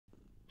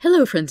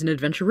Hello friends and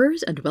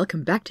adventurers, and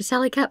welcome back to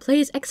Sally Cat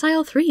Plays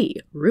Exile 3,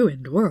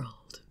 Ruined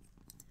World.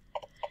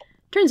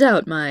 Turns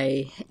out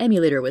my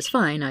emulator was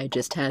fine, I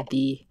just had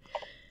the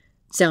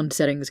sound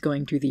settings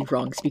going through the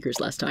wrong speakers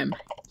last time.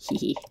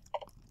 Hehe.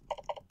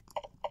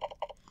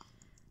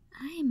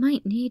 I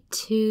might need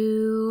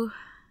to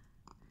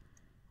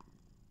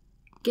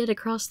get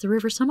across the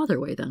river some other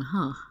way then,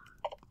 huh?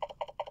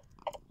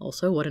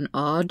 Also, what an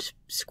odd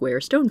square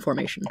stone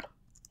formation.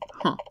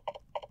 Huh.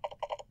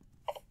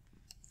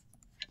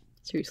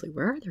 Seriously,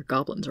 where are there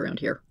goblins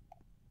around here?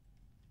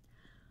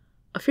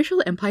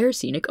 Official Empire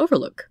Scenic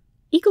Overlook.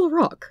 Eagle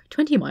Rock,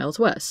 20 miles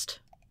west.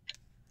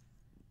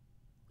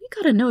 We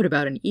got a note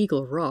about an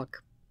Eagle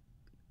Rock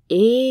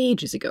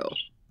ages ago.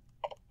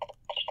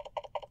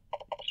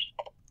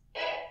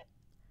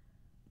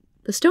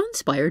 The stone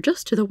spire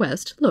just to the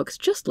west looks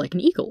just like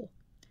an eagle.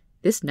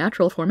 This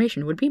natural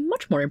formation would be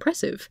much more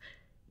impressive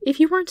if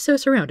you weren't so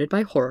surrounded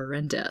by horror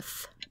and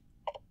death.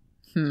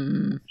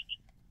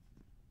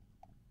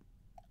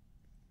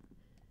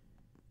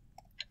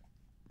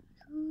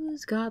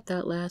 Who's got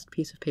that last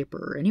piece of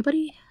paper?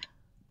 Anybody?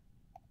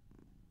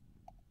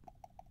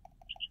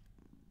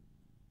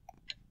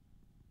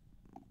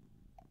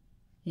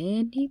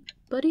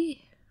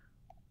 Anybody?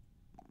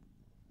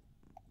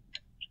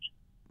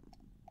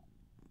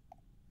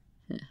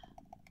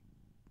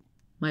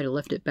 Might have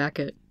left it back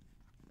at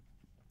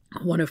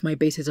one of my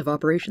bases of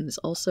operations.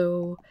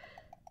 Also,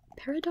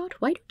 Peridot,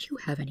 why don't you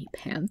have any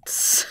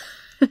pants?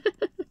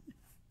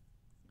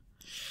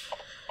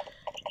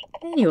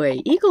 Anyway,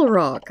 Eagle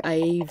Rock.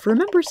 I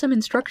remember some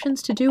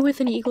instructions to do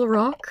with an Eagle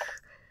Rock.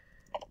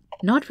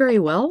 Not very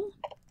well.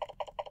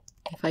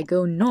 If I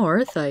go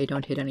north, I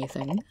don't hit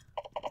anything.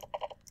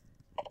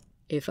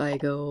 If I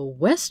go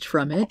west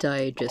from it,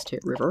 I just hit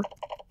river.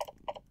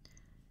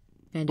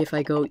 And if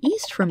I go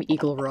east from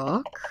Eagle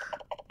Rock,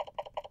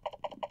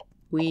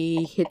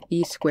 we hit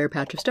the square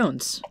patch of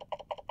stones.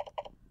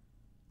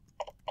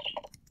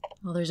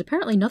 Well, there's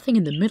apparently nothing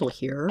in the middle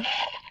here.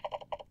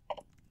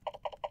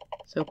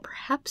 So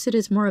perhaps it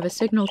is more of a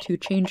signal to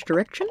change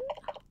direction?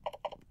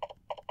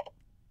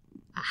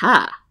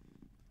 Aha!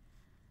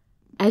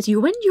 As you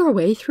wend your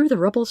way through the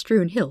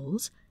rubble-strewn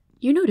hills,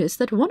 you notice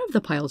that one of the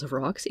piles of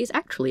rocks is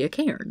actually a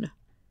cairn.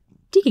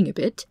 Digging a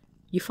bit,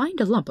 you find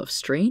a lump of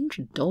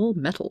strange, dull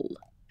metal.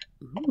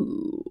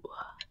 Ooh.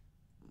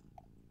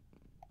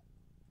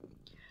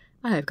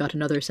 I've got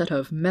another set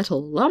of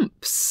metal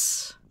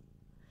lumps.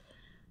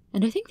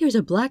 And I think there's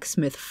a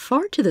blacksmith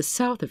far to the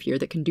south of here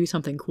that can do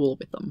something cool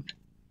with them.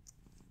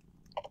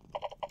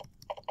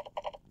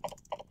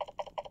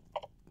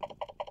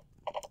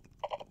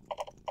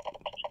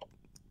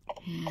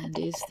 And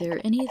is there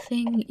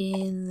anything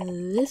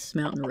in this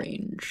mountain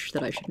range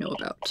that I should know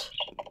about?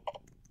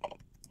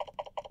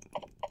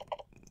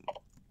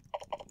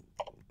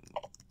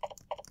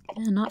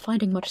 And not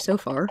finding much so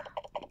far.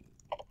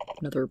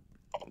 Another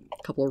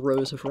couple of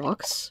rows of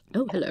rocks.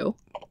 Oh, hello.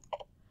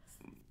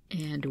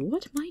 And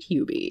what might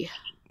you be?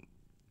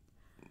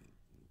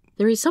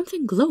 There is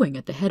something glowing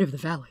at the head of the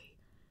valley.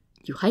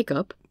 You hike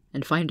up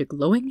and find a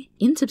glowing,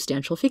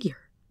 insubstantial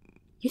figure.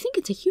 You think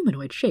it's a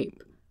humanoid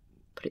shape,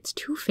 but it's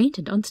too faint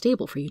and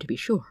unstable for you to be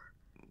sure.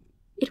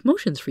 It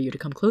motions for you to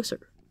come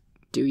closer.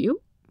 Do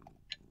you?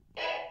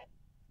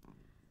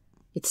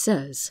 It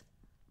says,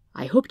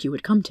 "I hoped you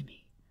would come to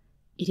me.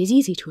 It is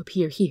easy to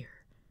appear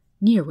here,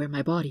 near where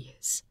my body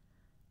is.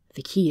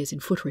 The key is in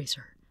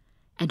Footracer,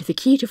 and the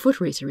key to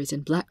Footracer is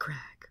in Black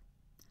Crag.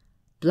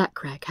 Black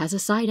Crag has a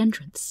side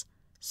entrance.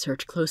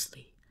 Search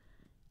closely.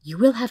 You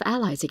will have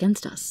allies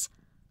against us,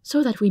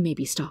 so that we may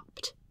be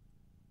stopped."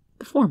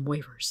 The form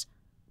wavers.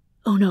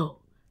 "Oh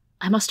no,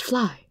 I must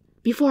fly,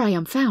 before I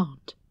am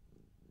found."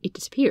 It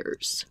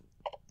disappears.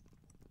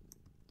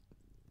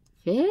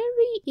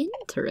 Very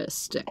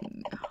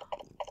interesting.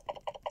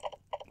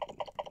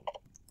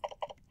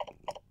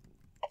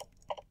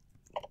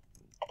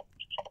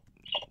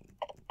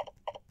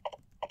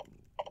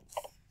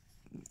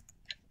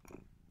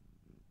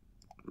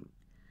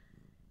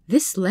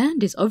 This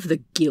land is of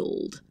the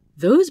guild.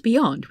 Those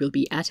beyond will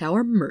be at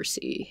our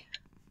mercy.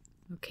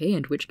 Okay,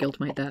 and which guild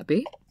might that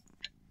be?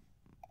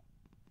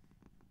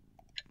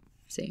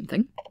 Same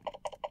thing.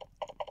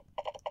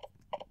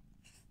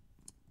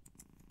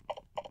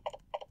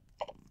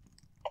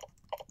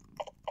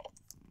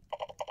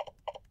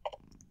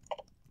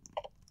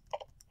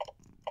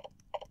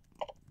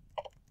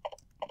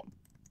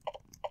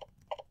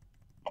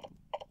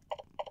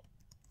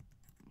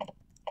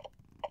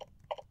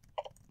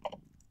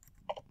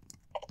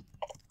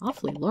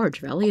 Awfully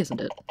large valley,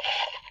 isn't it?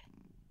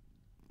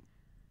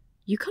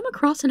 You come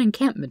across an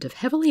encampment of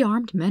heavily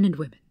armed men and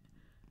women.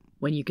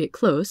 When you get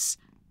close,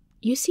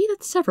 you see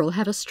that several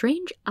have a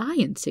strange eye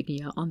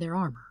insignia on their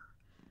armor.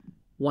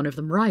 One of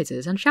them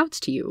rises and shouts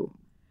to you,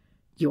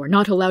 "You are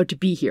not allowed to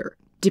be here.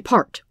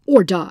 Depart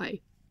or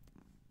die."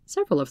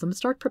 Several of them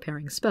start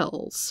preparing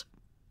spells.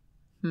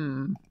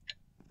 Maybe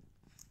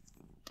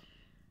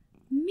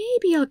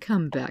I'll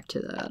come back to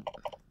that.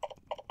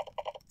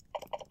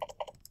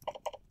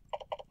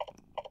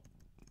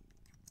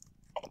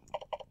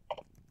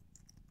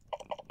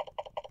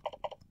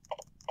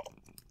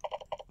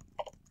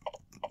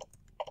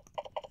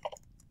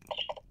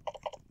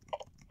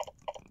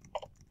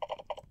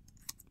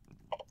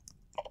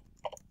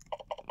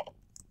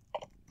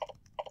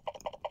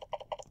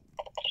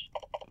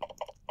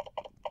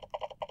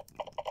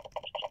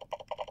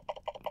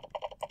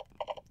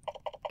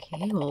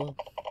 Okay, well,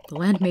 the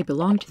land may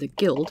belong to the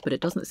guild, but it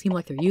doesn't seem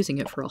like they're using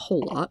it for a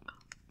whole lot.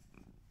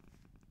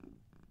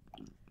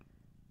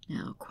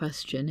 Now,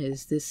 question,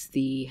 is this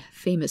the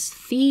famous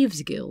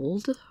Thieves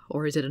Guild,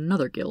 or is it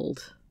another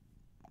guild?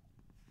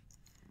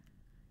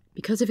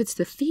 Because if it's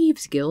the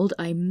Thieves Guild,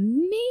 I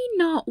may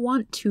not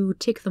want to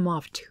tick them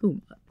off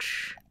too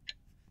much.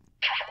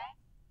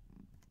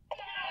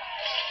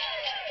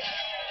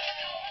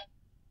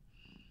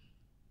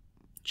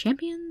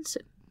 Champions,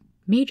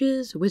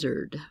 Mages,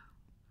 Wizard.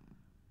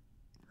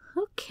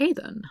 Okay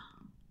then.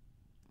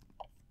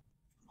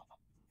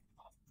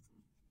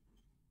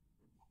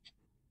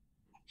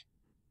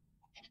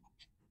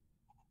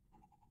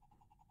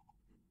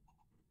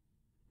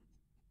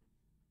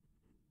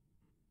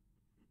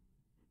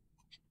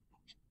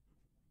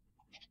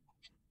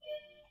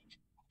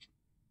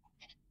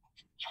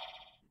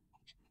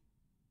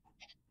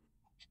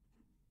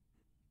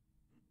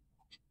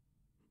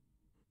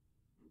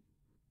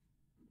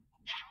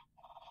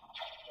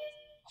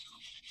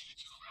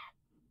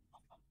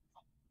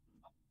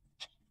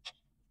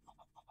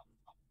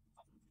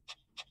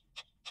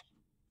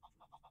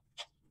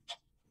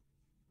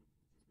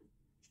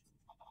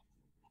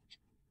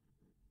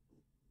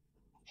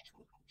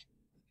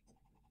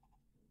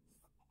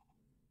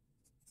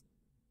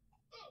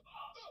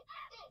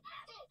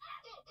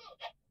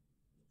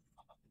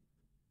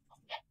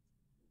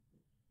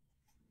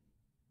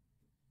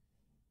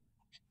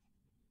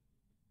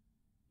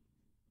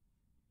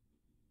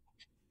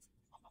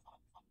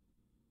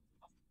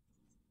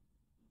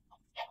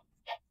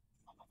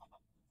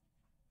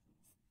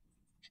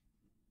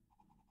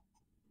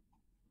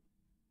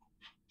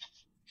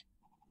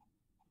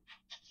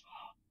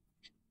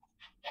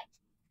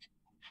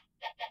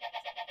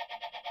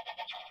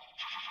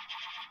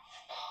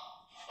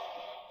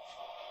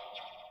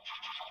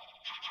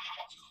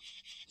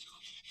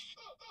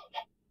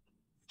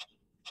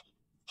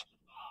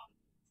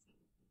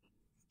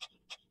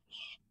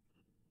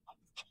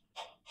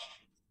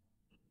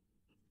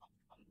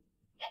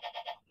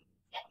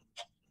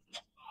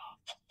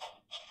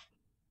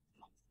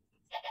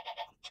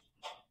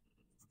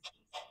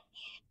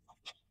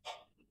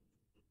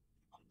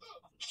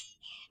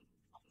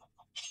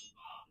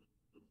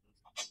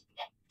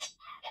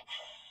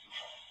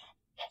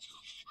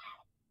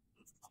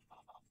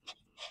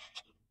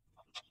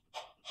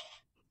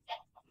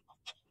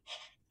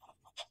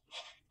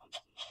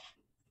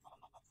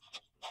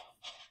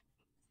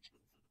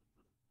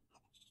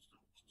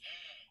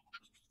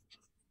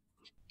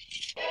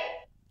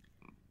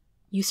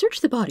 You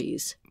search the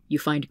bodies. You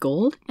find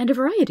gold and a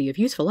variety of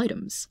useful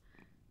items.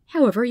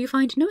 However, you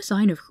find no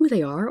sign of who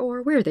they are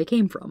or where they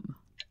came from.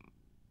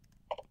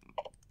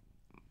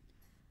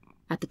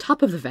 At the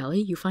top of the valley,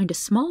 you find a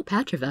small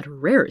patch of that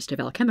rarest of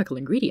alchemical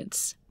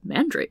ingredients,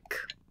 mandrake.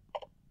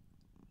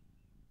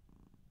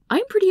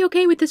 I'm pretty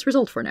okay with this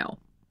result for now.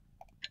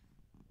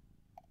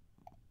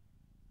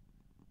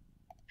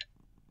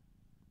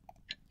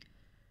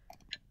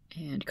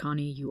 And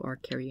Connie, you are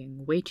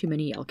carrying way too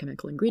many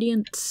alchemical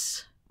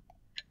ingredients.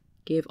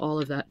 Give all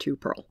of that to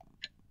Pearl.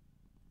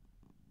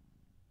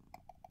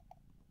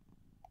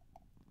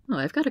 Oh,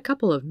 I've got a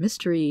couple of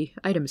mystery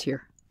items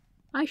here.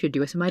 I should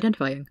do some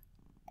identifying.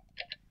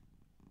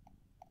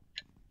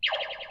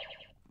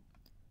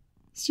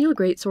 Steel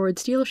greatsword,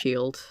 steel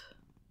shield.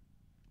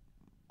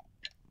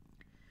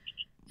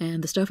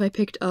 And the stuff I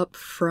picked up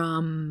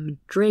from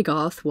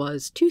Dragoth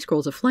was 2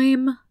 scrolls of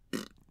flame.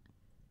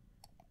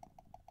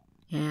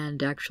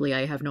 And actually,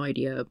 I have no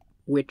idea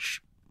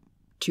which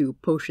 2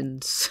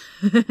 potions.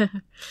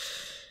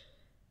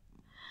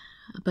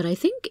 But I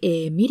think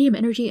a medium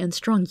energy and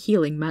strong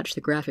healing match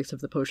the graphics of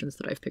the potions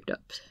that I've picked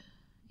up.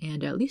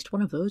 And at least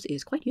one of those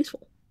is quite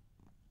useful.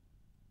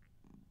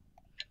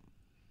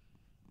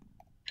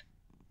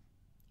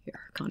 Here,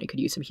 Connie could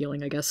use some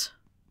healing, I guess.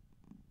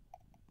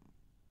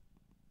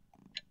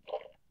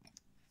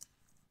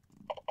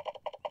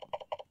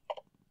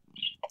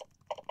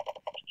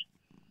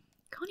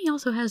 Connie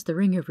also has the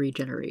Ring of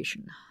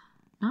Regeneration.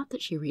 Not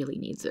that she really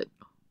needs it.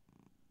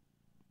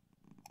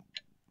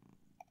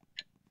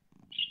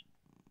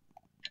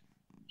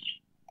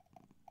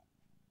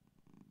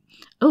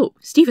 Oh,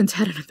 Steven's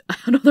had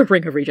another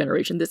Ring of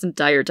Regeneration this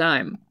entire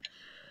time.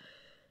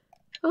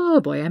 Oh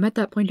boy, I'm at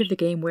that point of the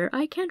game where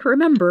I can't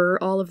remember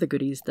all of the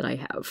goodies that I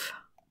have.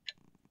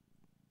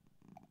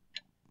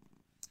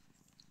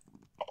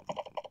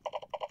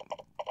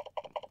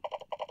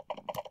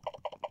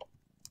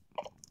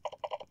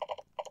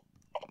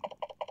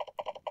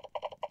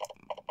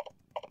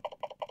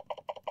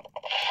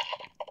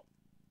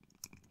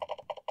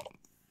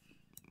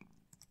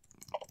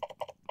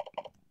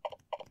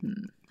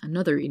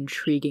 Another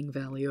intriguing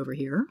valley over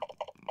here.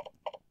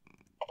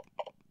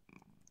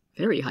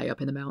 Very high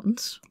up in the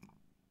mountains.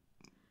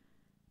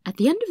 At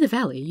the end of the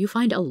valley, you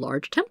find a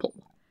large temple.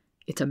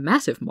 It's a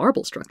massive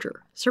marble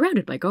structure,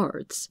 surrounded by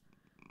guards.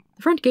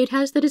 The front gate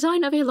has the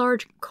design of a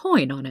large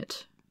coin on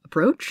it.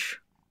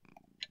 Approach.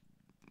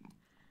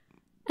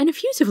 An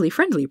effusively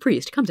friendly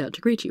priest comes out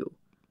to greet you.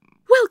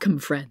 "Welcome,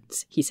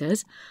 friends," he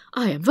says.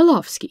 "I am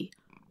Volovsky.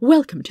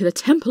 Welcome to the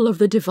Temple of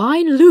the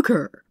Divine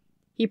Lucre."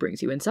 He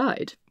brings you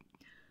inside.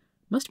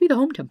 Must be the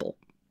home temple.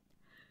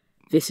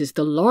 "This is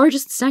the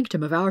largest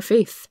sanctum of our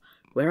faith,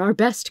 where our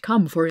best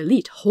come for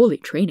elite holy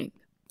training.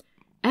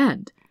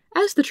 And,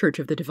 as the Church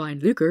of the Divine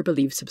Lucre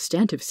believes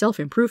substantive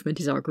self-improvement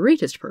is our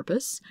greatest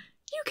purpose,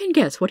 you can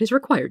guess what is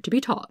required to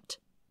be taught."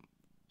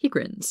 He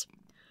grins.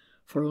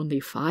 "For only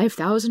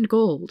 5,000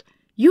 gold,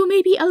 you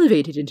may be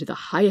elevated into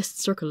the highest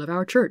circle of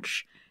our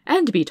church,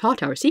 and be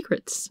taught our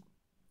secrets."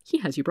 He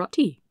has you brought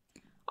tea.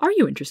 "Are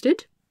you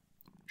interested?"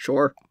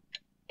 "Sure."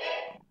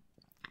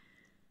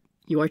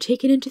 You are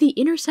taken into the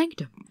inner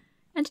sanctum,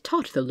 and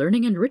taught the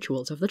learning and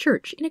rituals of the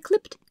church in a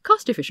clipped,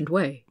 cost-efficient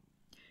way.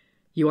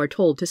 You are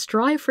told to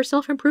strive for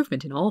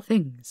self-improvement in all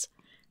things,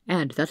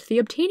 and that the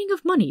obtaining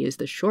of money is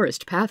the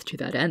surest path to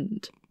that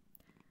end.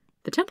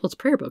 The temple's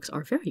prayer books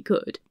are very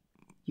good.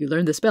 You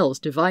learn the spells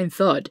Divine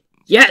Thud,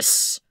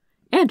 yes,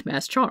 and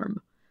Mass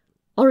Charm.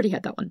 Already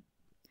had that one.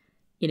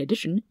 In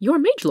addition, your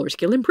mage lore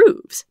skill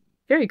improves.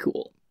 Very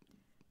cool.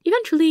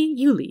 Eventually,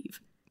 you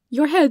leave,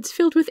 your heads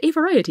filled with a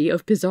variety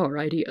of bizarre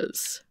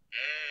ideas.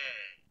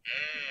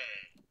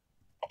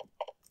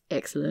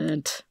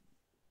 Excellent.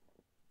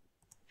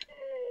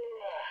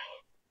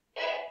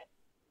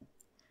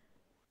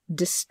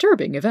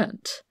 Disturbing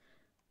event.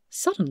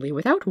 Suddenly,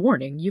 without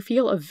warning, you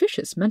feel a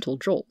vicious mental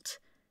jolt.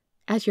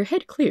 As your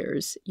head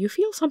clears, you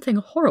feel something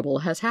horrible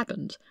has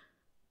happened,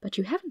 but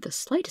you haven't the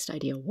slightest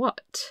idea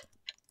what.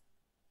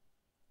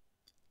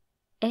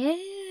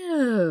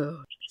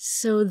 Oh,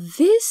 so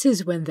this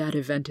is when that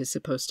event is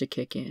supposed to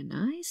kick in.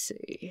 I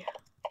see.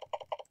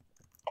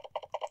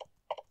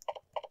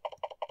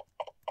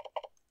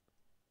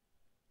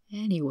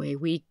 Anyway,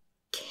 we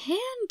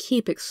can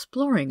keep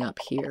exploring up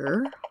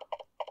here.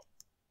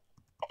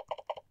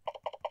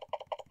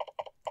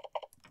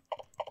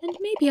 And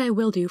maybe I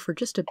will do for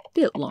just a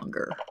bit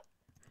longer.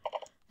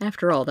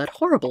 After all, that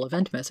horrible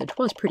event message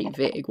was pretty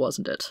vague,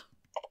 wasn't it?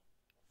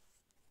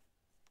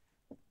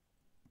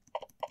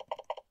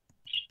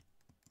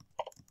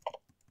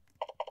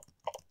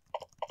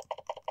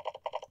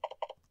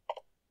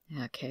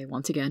 Okay,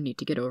 once again, need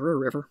to get over a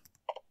river.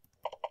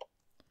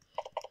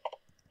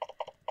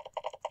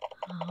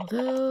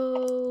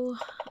 Although,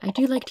 I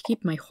do like to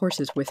keep my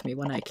horses with me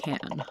when I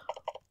can.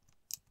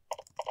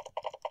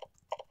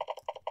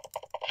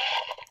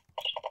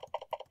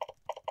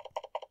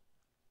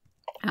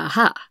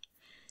 Aha!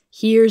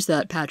 Here's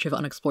that patch of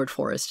unexplored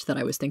forest that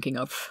I was thinking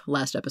of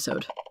last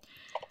episode.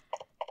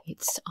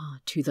 It's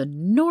to the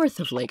north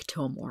of Lake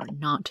Tomor,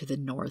 not to the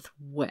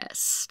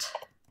northwest.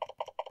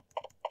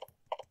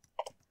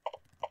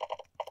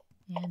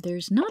 And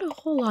there's not a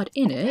whole lot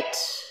in it,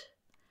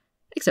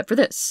 except for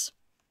this.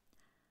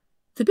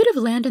 The bit of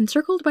land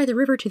encircled by the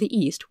river to the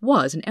east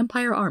was an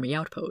Empire Army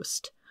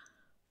outpost.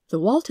 The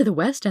wall to the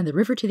west and the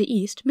river to the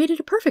east made it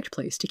a perfect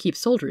place to keep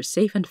soldiers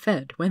safe and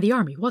fed when the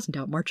army wasn't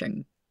out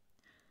marching.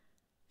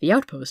 The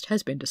outpost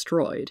has been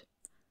destroyed.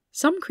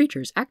 Some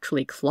creatures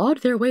actually clawed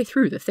their way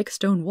through the thick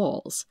stone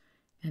walls,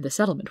 and the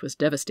settlement was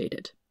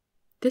devastated.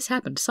 This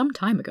happened some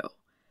time ago.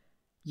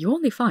 You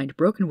only find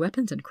broken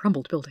weapons and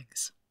crumbled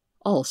buildings,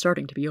 all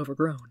starting to be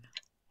overgrown.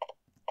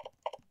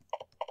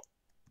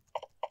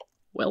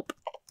 Welp.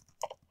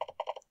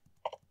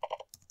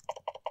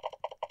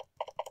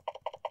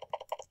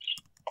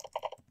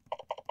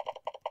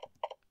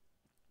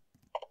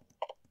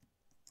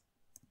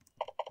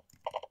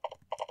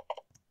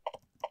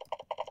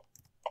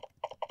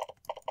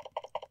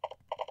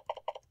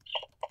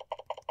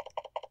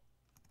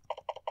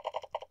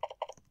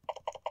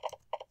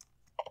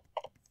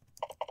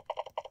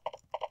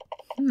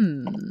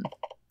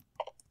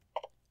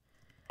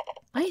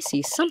 I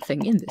see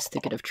something in this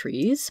thicket of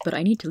trees, but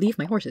I need to leave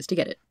my horses to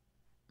get it.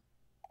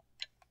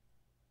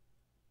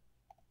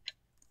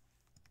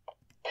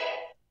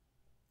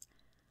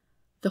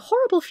 The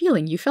horrible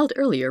feeling you felt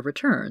earlier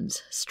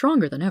returns,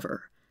 stronger than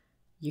ever.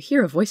 You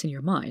hear a voice in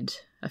your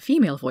mind, a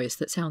female voice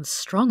that sounds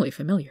strongly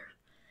familiar.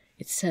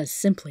 It says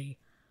simply,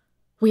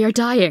 "We are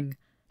dying!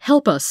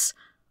 Help us!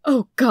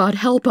 Oh God,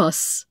 help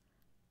us!"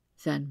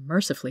 Then,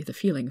 mercifully, the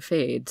feeling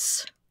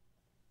fades.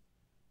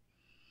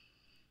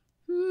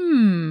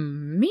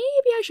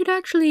 Maybe I should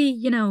actually,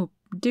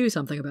 do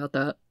something about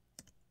that.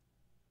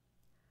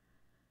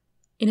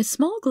 In a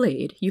small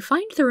glade, you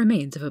find the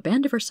remains of a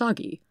band of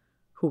Ursagi,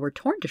 who were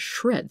torn to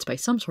shreds by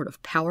some sort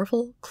of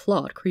powerful,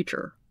 clawed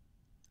creature.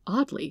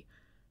 Oddly,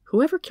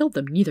 whoever killed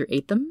them neither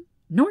ate them,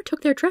 nor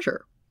took their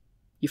treasure.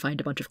 You find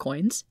a bunch of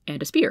coins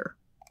and a spear.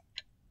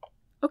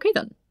 Okay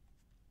then.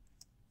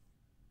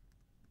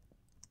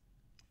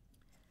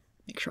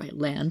 Make sure I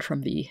land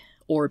from the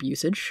orb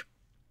usage.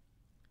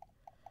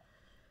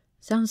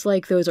 Sounds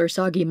like those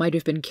Ursagi might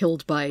have been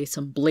killed by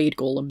some blade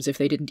golems if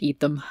they didn't eat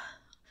them.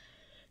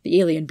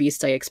 The alien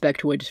beasts, I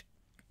expect, would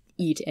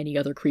eat any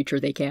other creature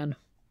they can.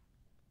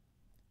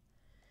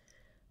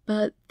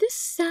 But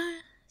this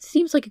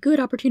seems like a good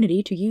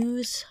opportunity to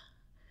use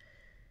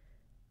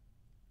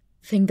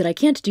thing that I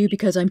can't do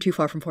because I'm too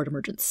far from Fort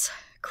Emergence.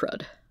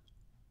 Crud.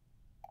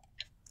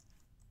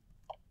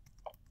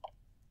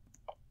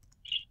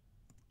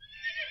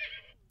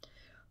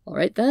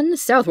 Alright then,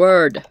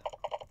 southward!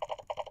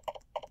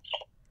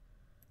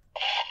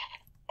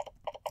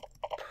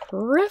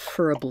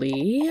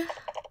 Preferably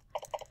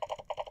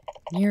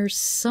near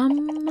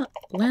some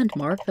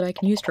landmark that I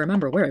can use to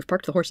remember where I've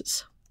parked the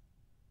horses.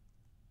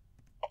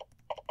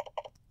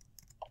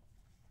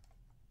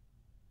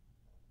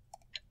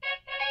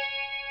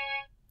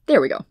 There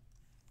we go.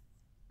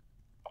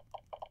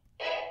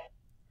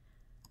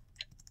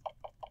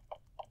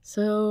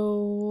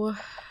 So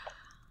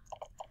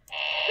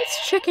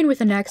let's check in with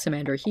the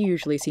Anaximander. He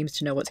usually seems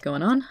to know what's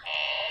going on.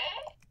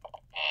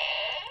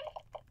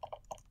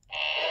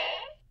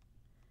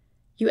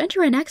 You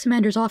enter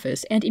Anaximander's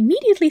office and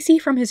immediately see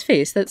from his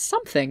face that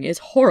something is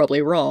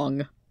horribly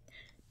wrong.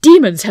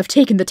 Demons have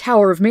taken the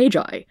Tower of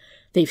Magi.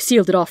 They've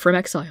sealed it off from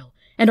Exile,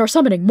 and are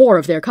summoning more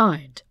of their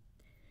kind.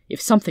 If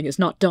something is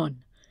not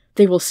done,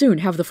 they will soon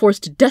have the force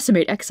to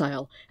decimate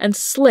Exile and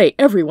slay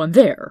everyone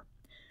there.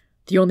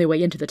 The only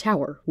way into the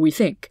tower, we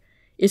think,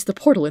 is the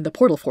portal in the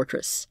portal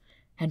fortress,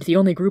 and the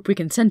only group we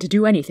can send to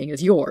do anything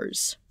is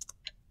yours.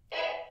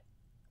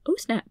 Oh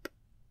snap.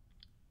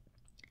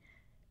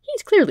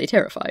 He's clearly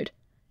terrified.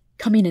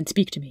 Come in and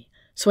speak to me,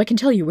 so I can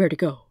tell you where to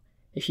go.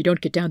 If you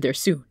don't get down there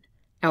soon,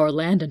 our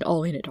land and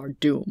all in it are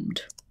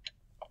doomed.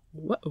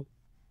 Whoa.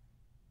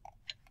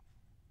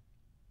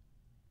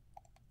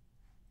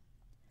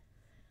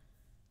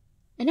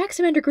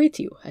 Anaximander greets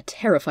you, a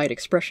terrified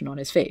expression on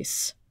his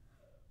face.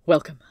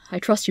 Welcome. I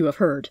trust you have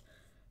heard.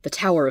 The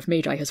Tower of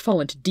Magi has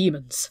fallen to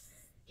demons.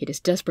 It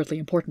is desperately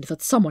important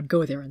that someone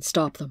go there and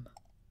stop them.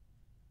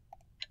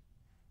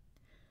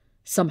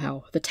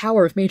 Somehow, the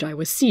Tower of Magi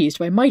was seized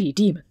by mighty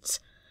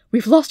demons.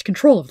 We've lost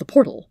control of the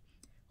portal.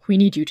 We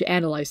need you to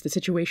analyze the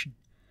situation.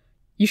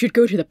 You should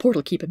go to the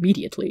portal keep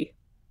immediately.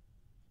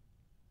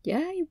 Yeah,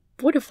 I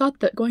would have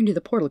thought that going to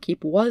the portal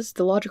keep was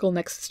the logical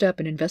next step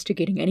in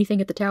investigating anything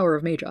at the Tower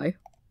of Magi.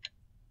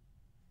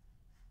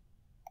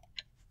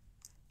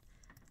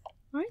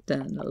 Alright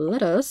then,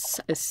 let us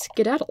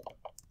skedaddle.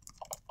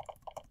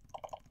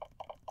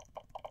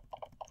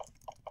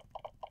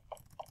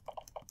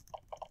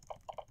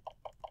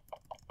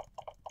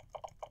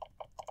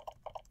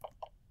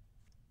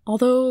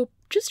 Although,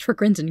 just for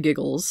grins and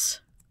giggles,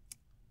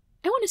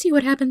 I want to see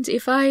what happens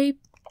if I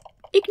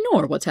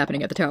ignore what's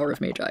happening at the Tower of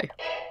Magi.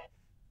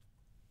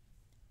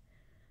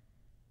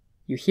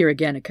 You hear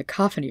again a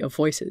cacophony of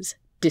voices,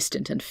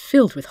 distant and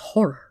filled with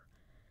horror.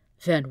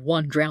 Then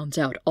one drowns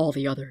out all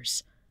the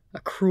others. A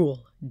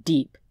cruel,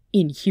 deep,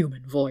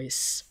 inhuman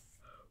voice.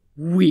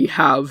 We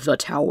have the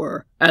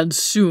tower, and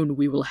soon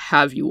we will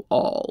have you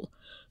all.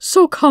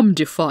 So come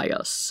defy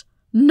us.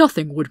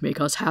 Nothing would make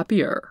us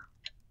happier.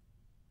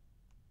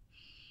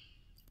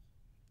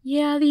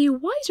 Yeah, the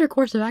wiser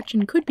course of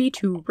action could be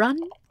to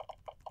run.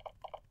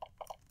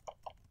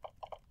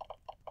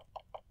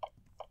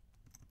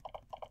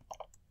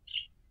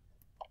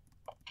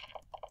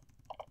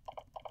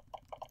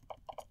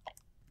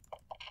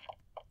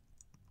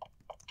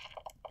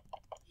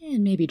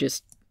 And maybe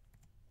just...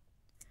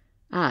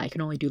 I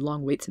can only do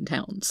long waits in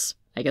towns.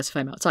 I guess if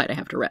I'm outside, I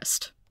have to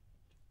rest.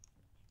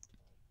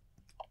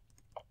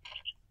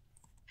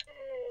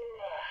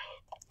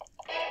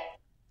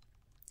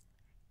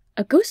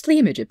 A ghostly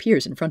image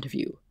appears in front of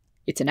you.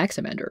 It's an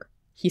Anaximander.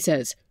 He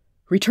says,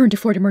 "Return to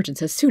Fort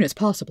Emergence as soon as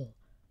possible.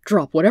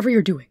 Drop whatever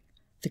you're doing.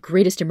 The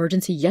greatest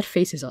emergency yet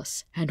faces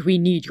us, and we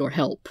need your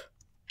help."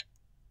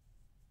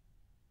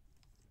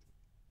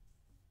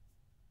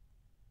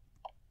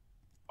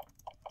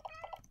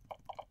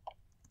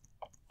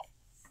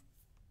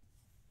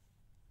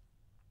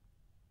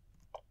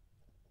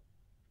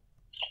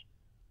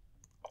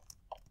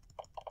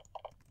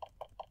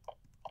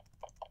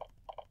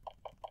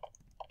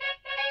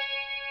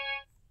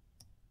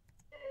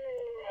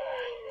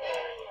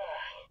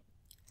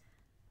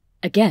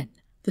 Again,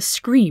 the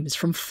screams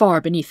from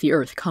far beneath the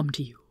earth come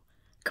to you,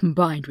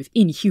 combined with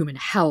inhuman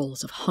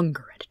howls of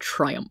hunger and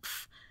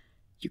triumph.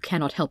 You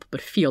cannot help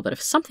but feel that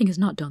if something is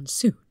not done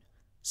soon,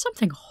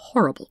 something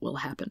horrible will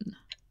happen.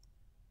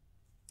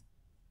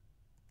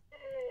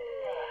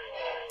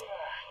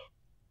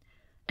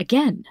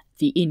 Again,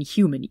 the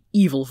inhuman,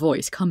 evil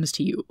voice comes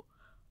to you.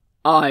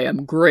 I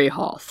am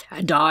Greyhoth,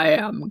 and I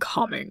am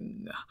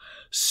coming.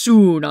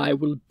 Soon I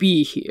will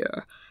be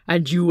here,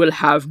 and you will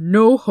have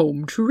no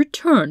home to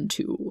return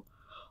to.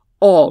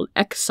 All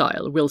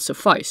exile will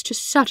suffice to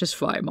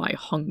satisfy my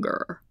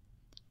hunger.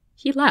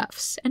 He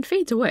laughs and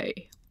fades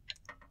away.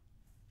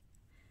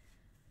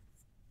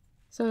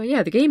 So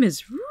yeah, the game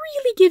is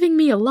really giving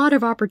me a lot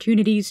of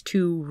opportunities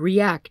to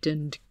react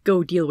and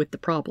go deal with the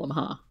problem,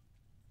 huh?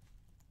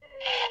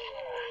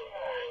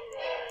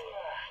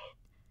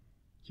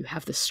 You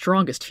have the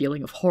strongest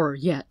feeling of horror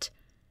yet,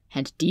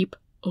 and deep,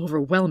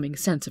 overwhelming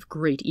sense of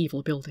great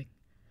evil building.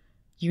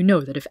 You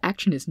know that if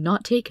action is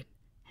not taken,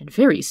 and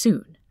very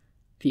soon,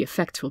 the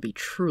effects will be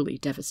truly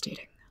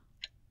devastating.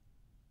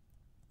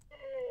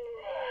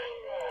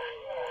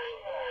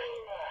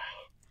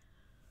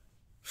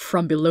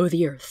 From below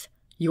the earth,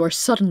 you are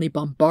suddenly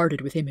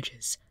bombarded with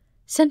images,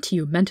 sent to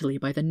you mentally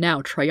by the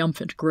now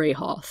triumphant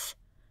Greyhoth.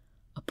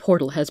 A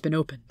portal has been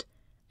opened,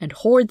 and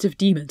hordes of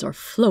demons are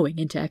flowing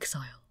into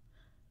Exile.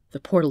 The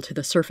portal to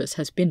the surface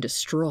has been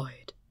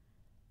destroyed.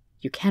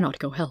 You cannot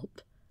go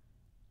help.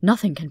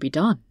 Nothing can be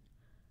done.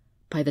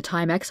 By the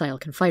time Exile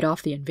can fight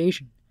off the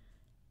invasion,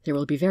 there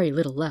will be very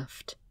little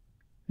left.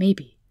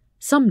 Maybe,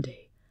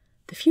 someday,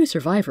 the few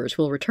survivors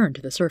will return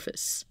to the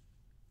surface.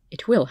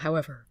 It will,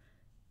 however,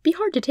 be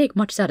hard to take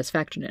much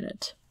satisfaction in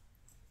it.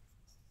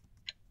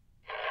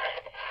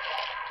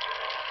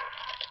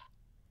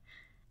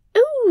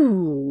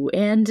 Ooh,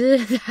 and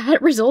that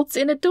results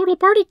in a total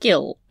party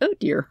kill. Oh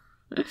dear.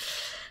 That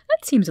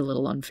seems a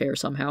little unfair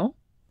somehow.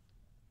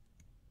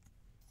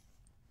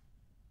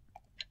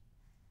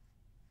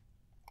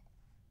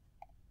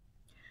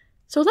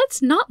 So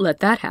let's not let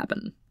that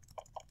happen.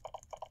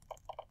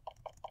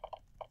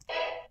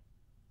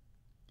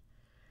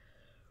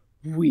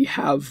 We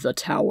have the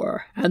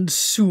tower, and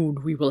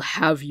soon we will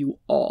have you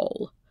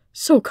all.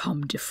 So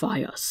come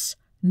defy us.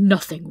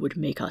 Nothing would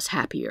make us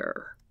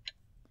happier.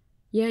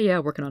 Yeah,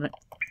 working on it.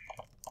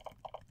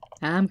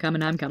 I'm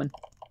coming.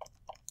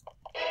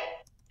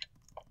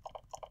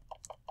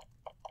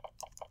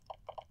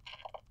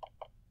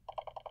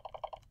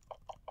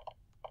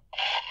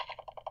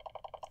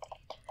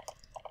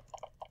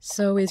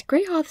 So is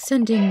Greyhoth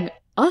sending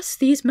us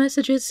these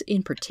messages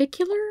in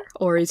particular,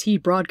 or is he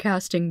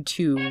broadcasting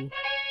to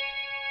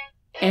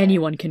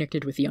anyone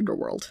connected with the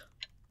underworld?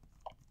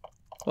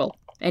 Well,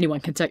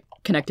 anyone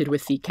connected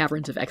with the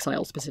Caverns of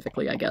Exile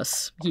specifically, I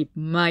guess. He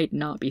might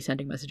not be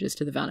sending messages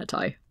to the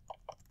Vanatai.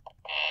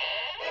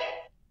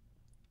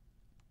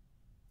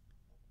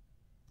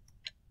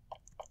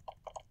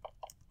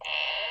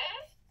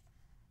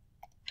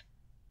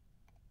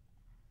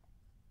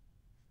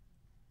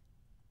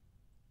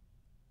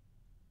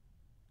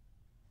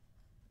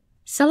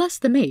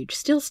 Celeste the Mage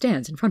still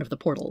stands in front of the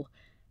portal.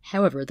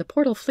 However, the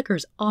portal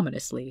flickers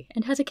ominously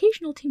and has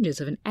occasional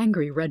tinges of an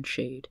angry red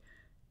shade.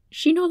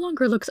 She no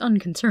longer looks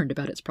unconcerned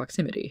about its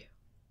proximity.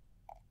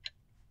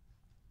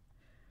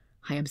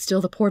 I am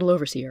still the portal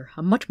overseer,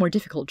 a much more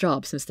difficult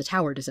job since the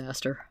tower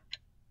disaster.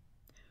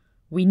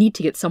 We need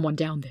to get someone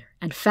down there,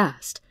 and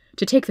fast,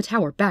 to take the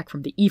tower back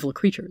from the evil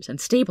creatures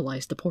and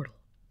stabilize the portal.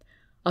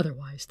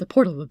 Otherwise, the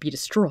portal will be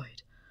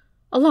destroyed,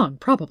 along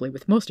probably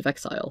with most of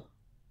Exile.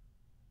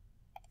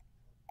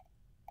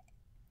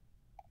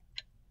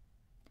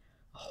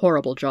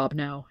 Horrible job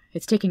now.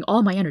 It's taking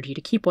all my energy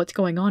to keep what's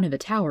going on in the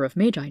Tower of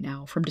Magi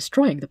now from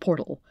destroying the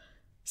portal.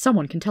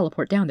 Someone can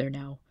teleport down there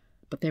now,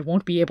 but they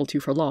won't be able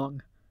to for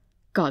long.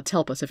 Gods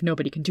help us if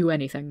nobody can do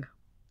anything.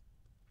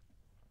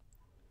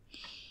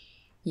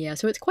 Yeah,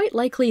 so it's quite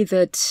likely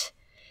that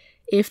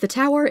if the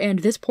tower and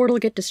this portal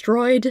get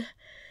destroyed,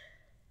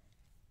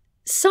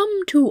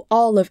 some to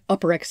all of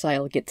Upper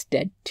Exile gets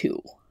dead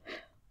too.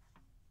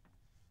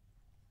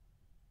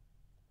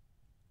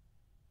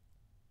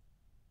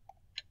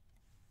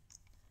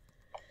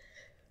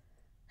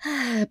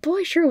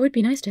 Boy, sure would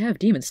be nice to have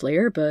Demon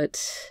Slayer,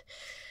 but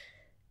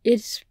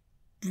it's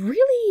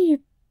really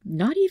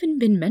not even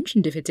been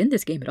mentioned if it's in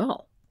this game at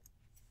all.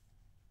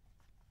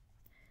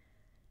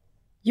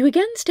 You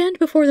again stand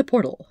before the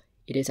portal.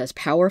 It is as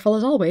powerful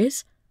as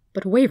always,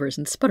 but wavers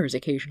and sputters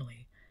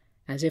occasionally,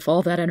 as if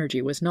all that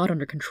energy was not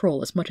under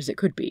control as much as it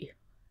could be.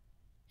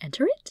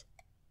 Enter it?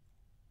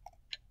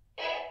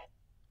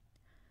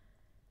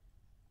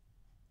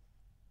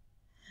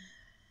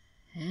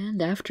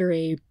 And after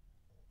a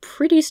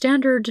pretty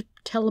standard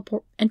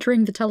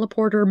entering the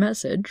teleporter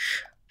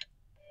message.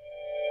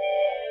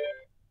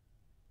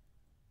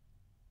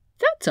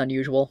 That's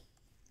unusual.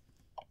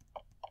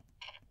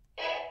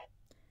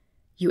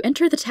 You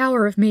enter the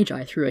Tower of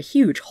Magi through a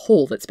huge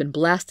hole that's been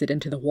blasted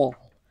into the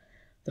wall.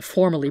 The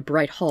formerly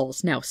bright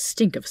halls now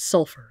stink of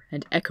sulfur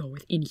and echo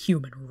with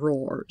inhuman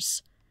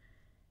roars.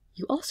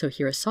 You also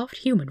hear a soft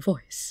human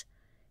voice.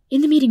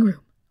 In the meeting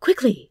room,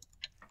 quickly!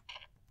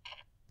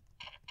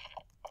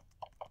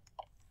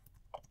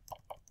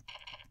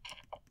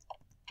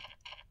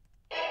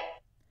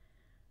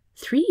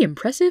 Three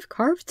impressive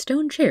carved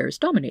stone chairs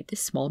dominate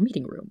this small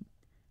meeting room.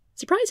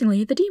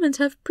 Surprisingly, the demons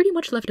have pretty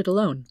much left it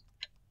alone.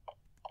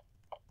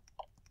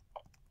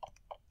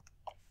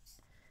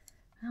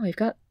 Oh, we've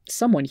got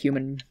someone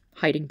human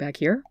hiding back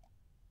here.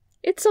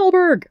 It's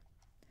Solberg!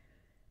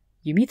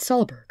 You meet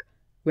Solberg,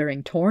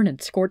 wearing torn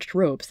and scorched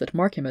robes that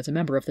mark him as a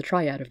member of the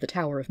Triad of the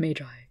Tower of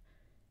Magi.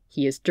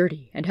 He is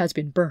dirty and has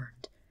been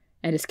burned,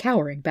 and is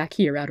cowering back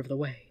here out of the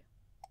way.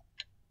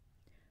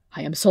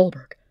 I am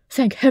Solberg.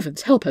 Thank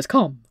heavens, help has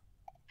come!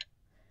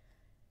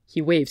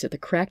 He waves at the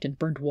cracked and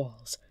burned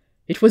walls.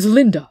 It was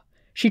Linda!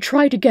 She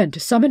tried again to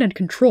summon and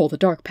control the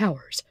dark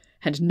powers,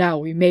 and now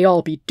we may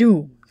all be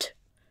doomed.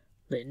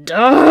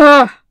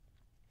 Linda!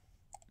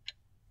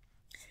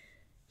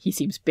 He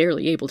seems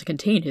barely able to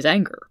contain his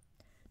anger.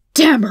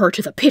 Damn her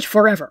to the pit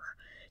forever!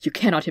 You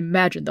cannot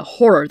imagine the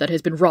horror that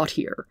has been wrought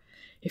here.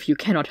 If you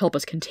cannot help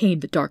us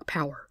contain the dark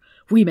power,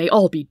 we may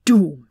all be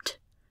doomed.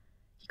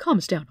 He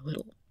calms down a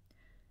little.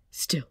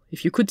 Still,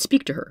 if you could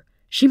speak to her,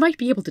 she might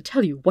be able to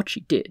tell you what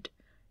she did.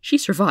 She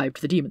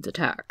survived the demon's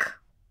attack.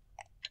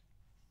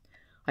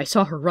 I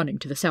saw her running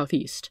to the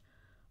southeast.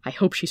 I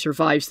hope she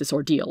survives this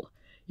ordeal,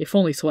 if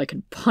only so I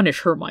can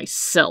punish her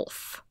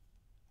myself.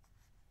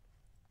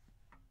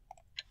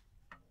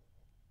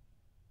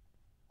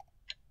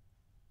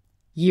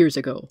 Years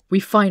ago, we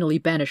finally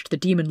banished the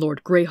demon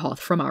lord Greyhoth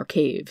from our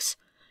caves.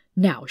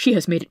 Now she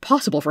has made it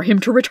possible for him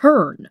to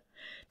return.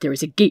 There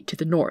is a gate to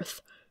the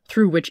north,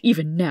 through which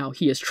even now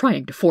he is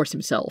trying to force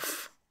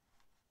himself.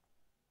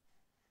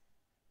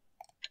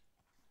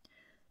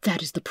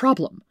 That is the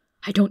problem.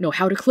 I don't know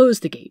how to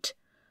close the gate.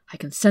 I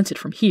can sense it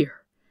from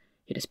here.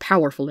 It is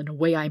powerful in a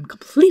way I am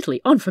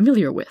completely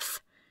unfamiliar with.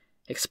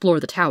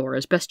 Explore the tower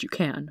as best you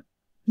can.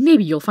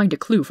 Maybe you'll find a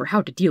clue for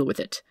how to deal with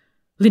it.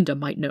 Linda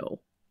might know.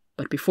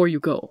 But before you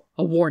go,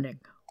 a warning.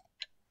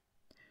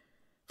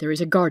 There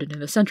is a garden in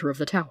the center of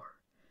the tower.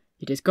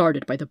 It is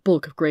guarded by the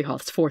bulk of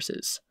Greyhoth's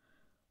forces.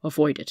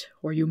 Avoid it,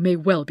 or you may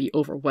well be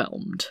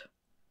overwhelmed.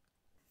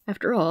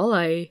 After all,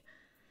 I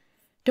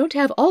don't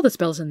have all the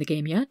spells in the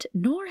game yet,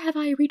 nor have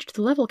I reached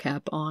the level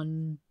cap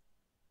on,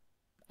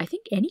 I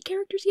think, any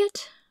characters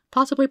yet?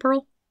 Possibly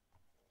Pearl?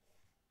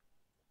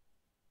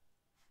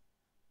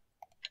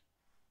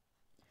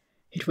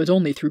 It was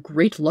only through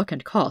great luck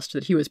and cost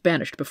that he was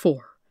banished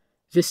before.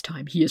 This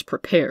time he is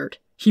prepared.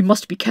 He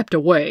must be kept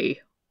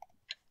away.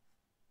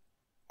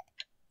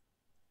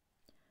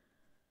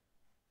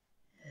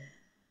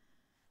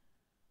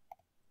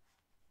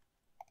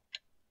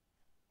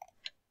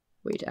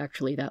 Wait,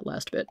 actually, that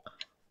last bit.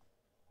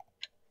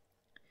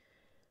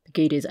 The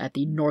gate is at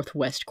the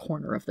northwest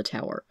corner of the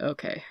tower.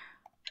 Okay.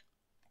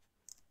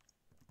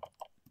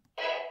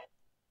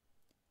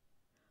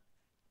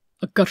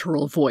 A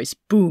guttural voice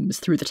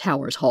booms through the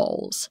tower's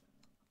halls.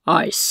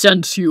 I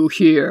sense you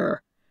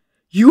here.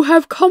 You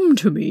have come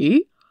to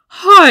me.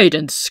 Hide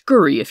and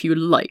scurry if you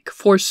like,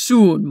 for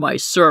soon my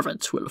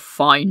servants will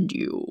find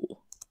you.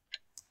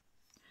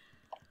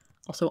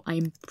 Also,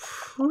 I'm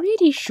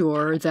pretty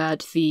sure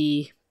that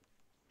the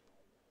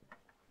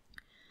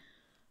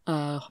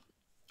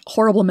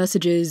horrible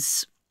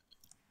messages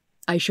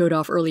I showed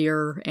off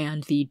earlier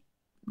and the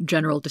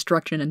general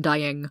destruction and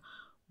dying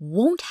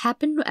won't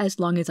happen as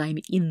long as I'm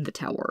in the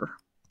tower.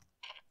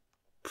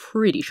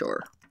 Pretty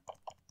sure.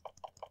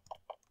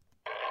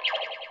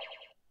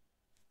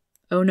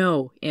 Oh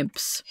no,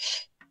 imps.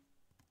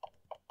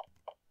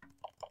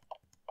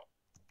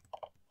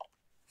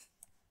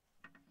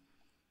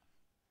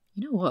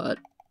 You know what?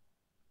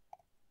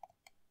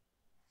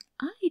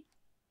 I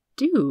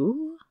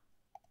do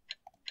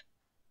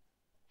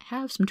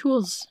have some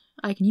tools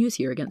I can use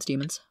here against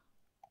demons.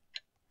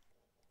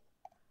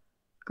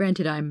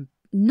 Granted, I'm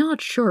not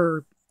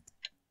sure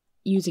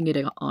using it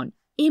on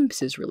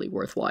imps is really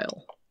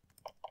worthwhile.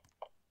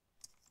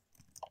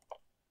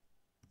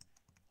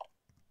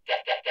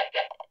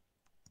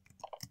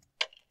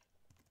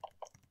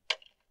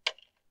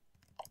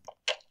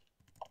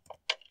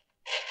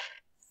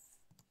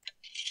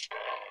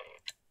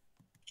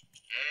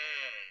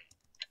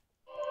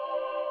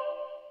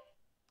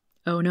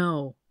 Oh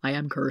no, I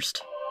am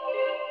cursed.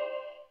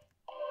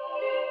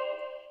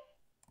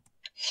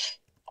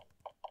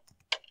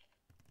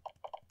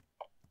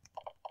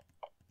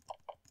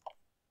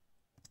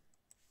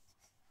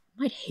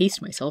 I might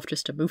haste myself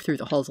just to move through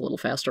the halls a little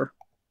faster.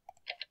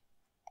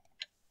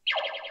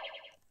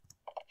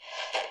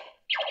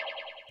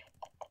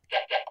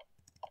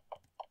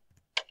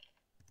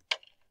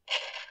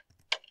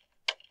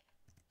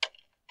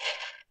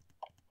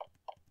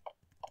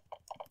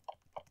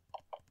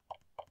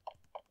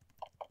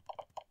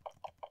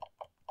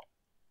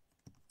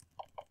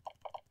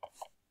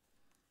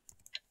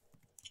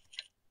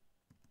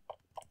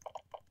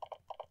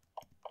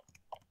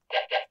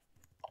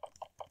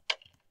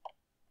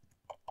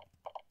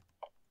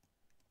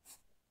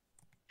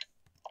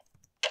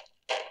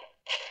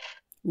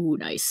 Ooh,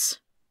 nice.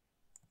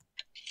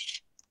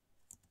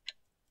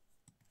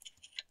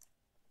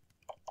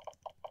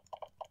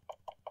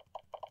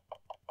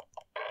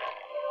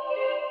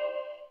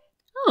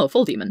 Oh,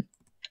 full demon.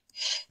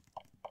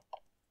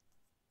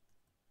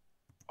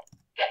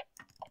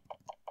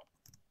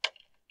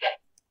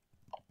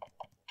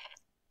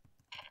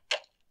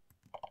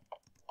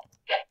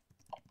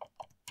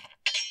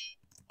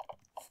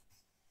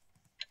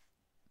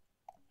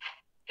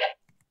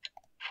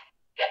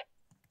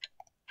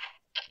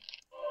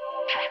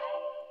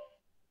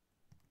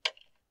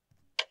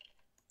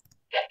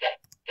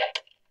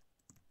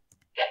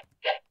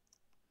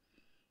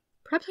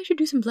 Perhaps I should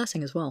do some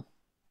blessing as well.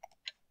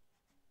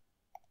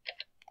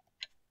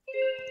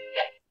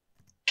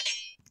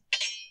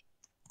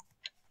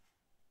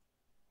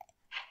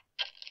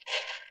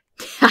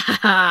 Ha ha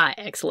ha!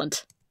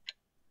 Excellent.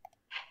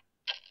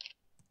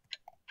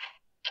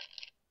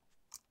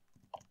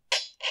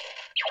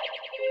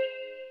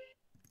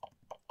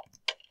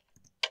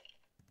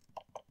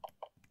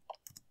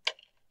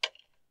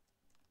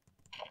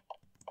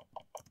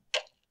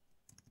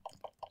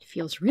 It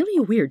feels really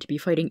weird to be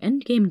fighting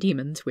endgame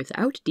demons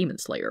without Demon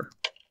Slayer.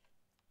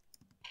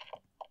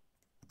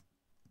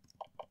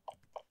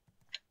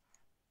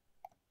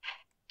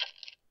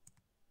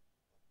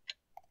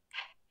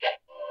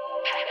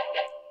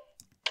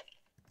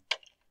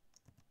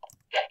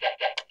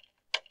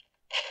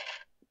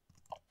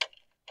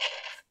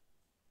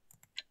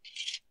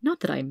 Not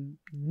that I'm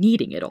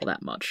needing it all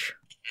that much.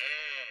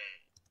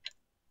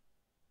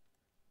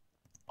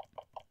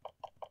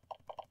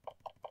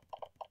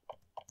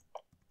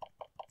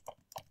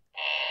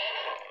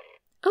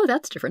 Oh,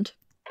 that's different.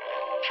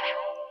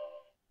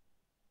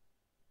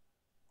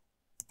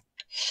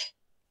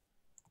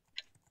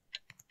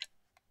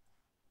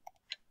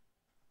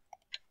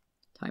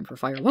 Time for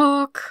fire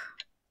walk.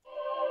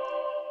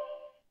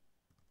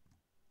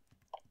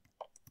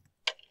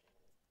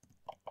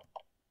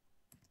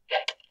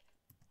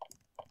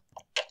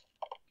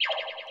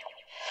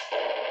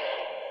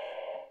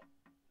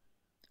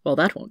 Well,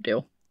 that won't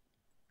do.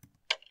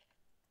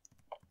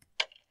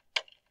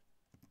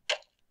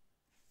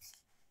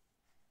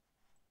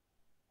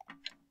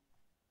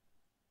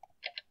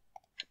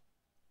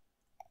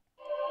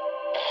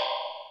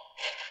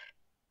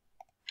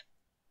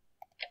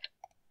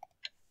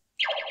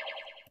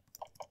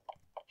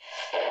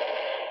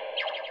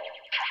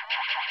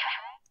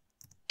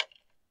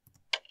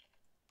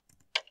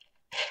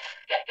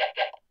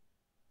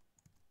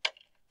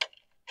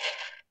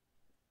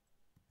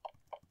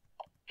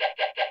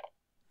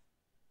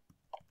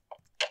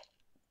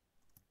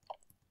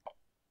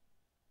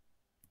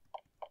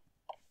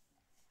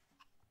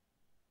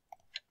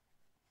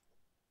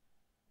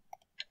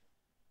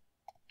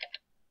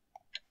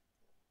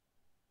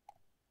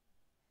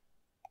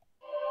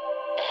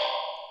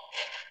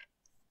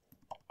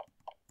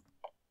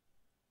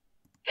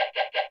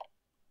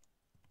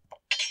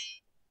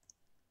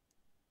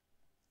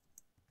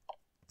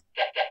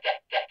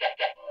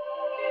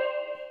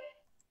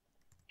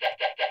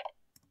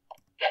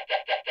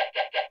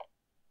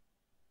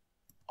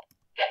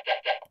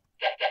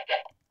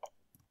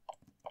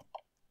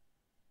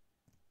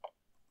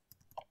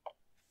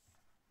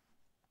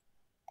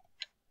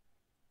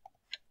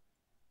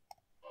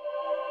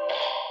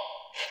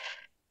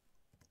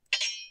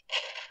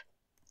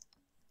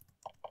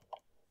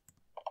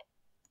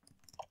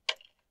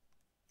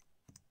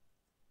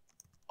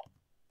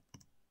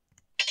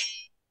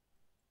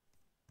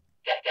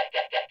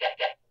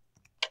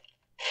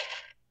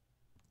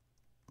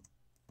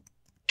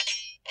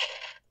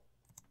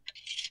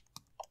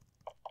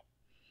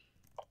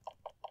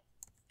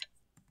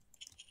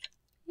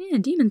 Yeah,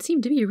 demons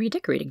seem to be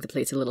redecorating the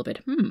place a little bit.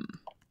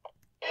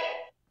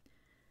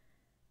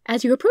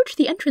 As you approach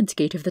the entrance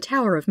gate of the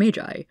Tower of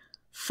Magi,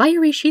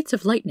 fiery sheets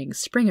of lightning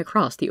spring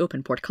across the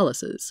open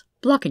portcullises,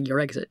 blocking your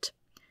exit.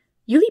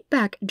 You leap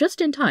back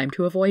just in time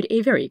to avoid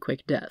a very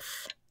quick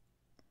death.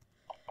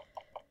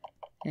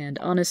 And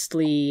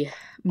honestly,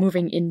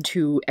 moving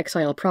into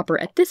Exile proper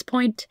at this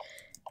point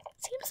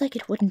seems like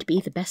it wouldn't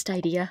be the best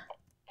idea.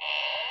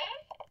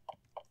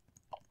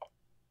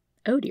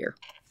 Oh dear.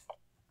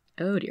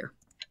 Oh dear.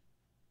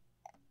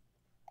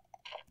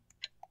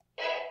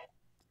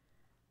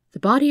 The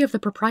body of the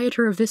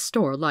proprietor of this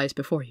store lies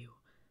before you.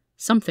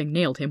 Something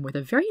nailed him with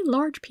a very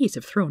large piece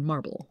of thrown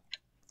marble.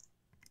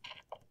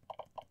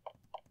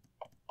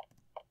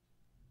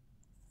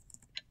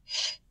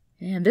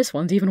 And this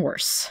one's even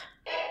worse.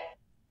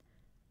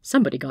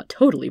 Somebody got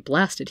totally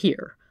blasted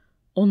here.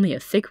 Only a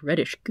thick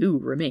reddish goo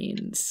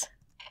remains.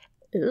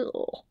 Ew.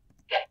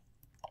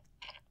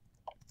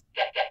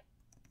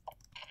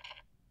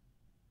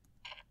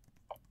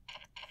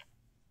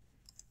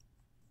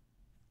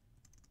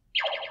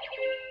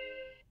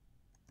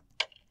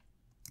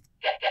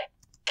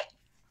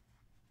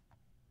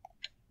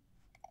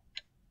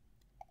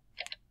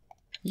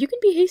 You can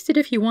be hasted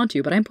if you want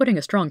to, but I'm putting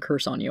a strong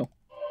curse on you.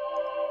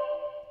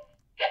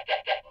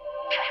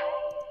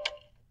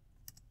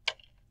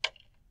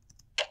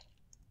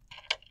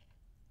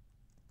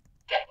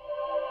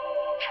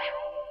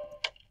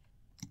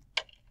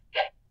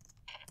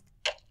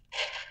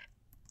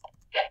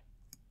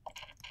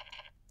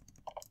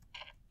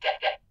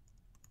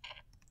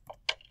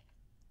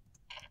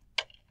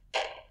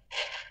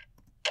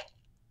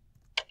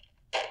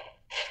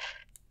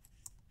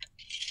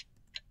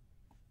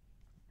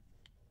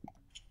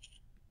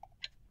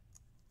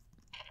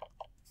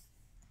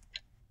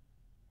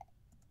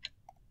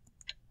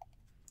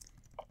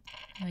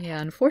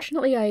 Yeah,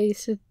 unfortunately I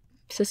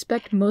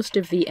suspect most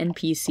of the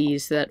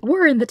NPCs that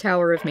were in the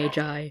Tower of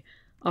Magi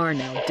are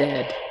now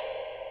dead.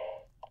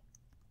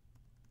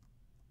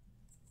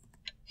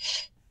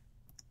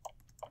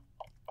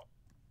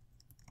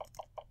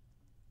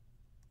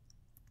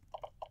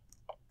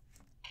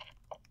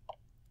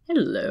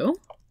 Hello.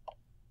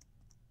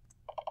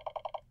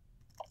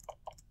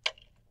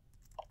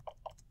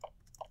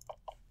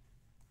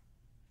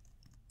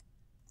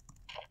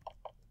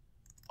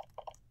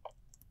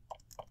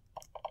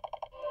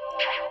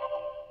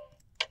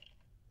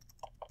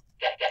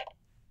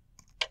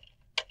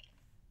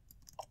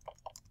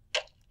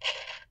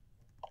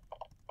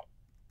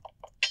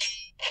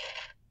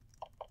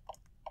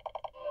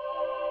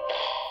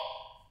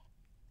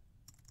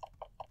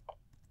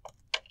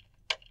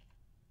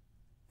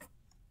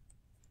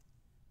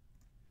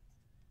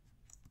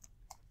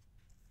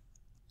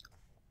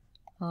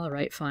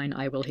 Alright, fine,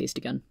 I will haste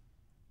again.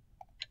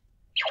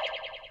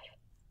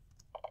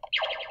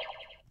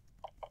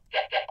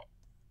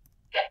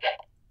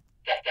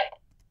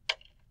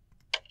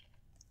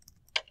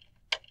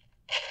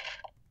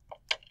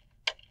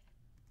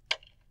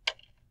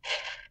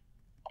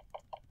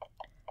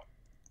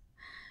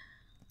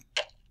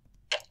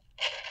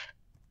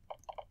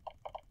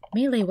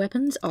 Melee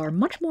weapons are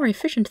much more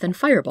efficient than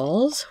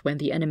fireballs when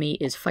the enemy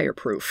is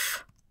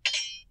fireproof.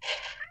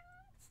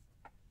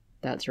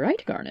 That's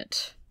right,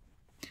 Garnet.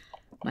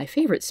 My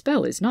favorite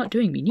spell is not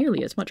doing me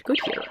nearly as much good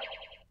here.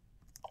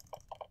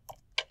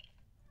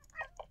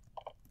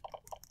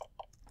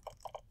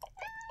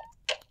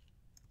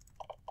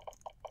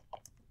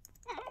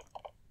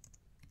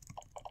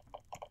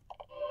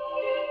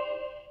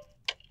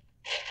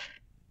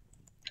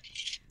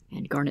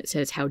 And Garnet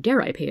says, how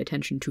dare I pay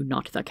attention to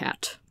not the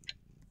cat?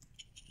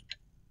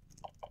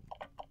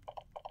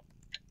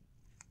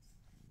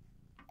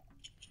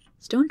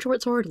 Stone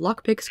short sword,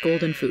 lockpicks,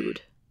 gold, and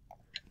food.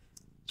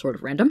 Sort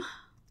of random.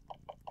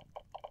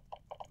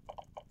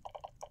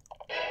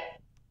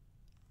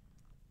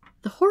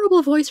 The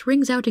horrible voice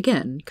rings out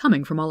again,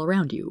 coming from all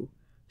around you.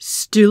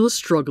 Still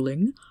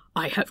struggling?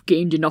 I have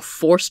gained enough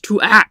force to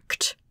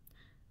act!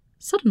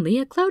 Suddenly,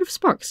 a cloud of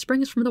sparks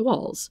springs from the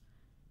walls.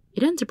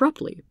 It ends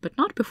abruptly, but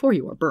not before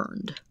you are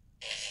burned.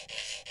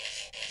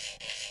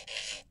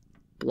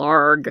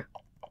 Blarg.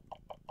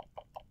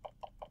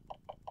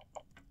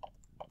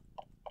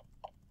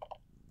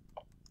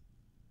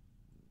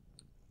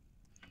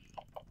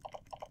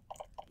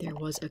 There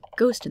was a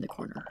ghost in the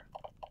corner.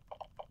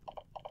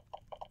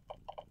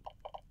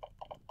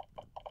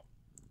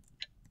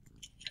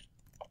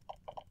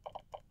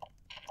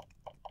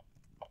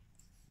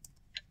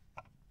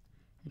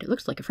 And it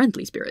looks like a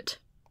friendly spirit.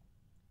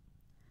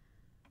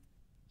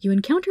 You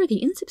encounter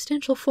the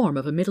insubstantial form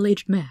of a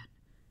middle-aged man,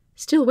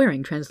 still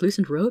wearing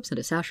translucent robes and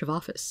a sash of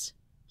office.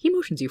 He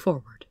motions you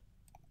forward.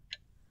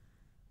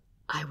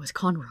 I was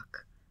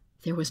Conrook.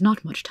 There was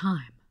not much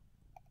time.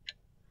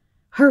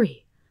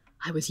 Hurry!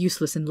 I was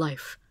useless in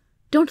life.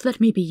 Don't let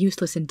me be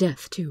useless in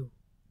death, too.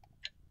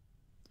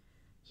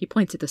 He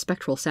points at the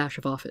spectral sash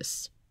of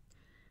office.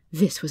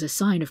 This was a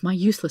sign of my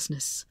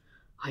uselessness.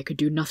 I could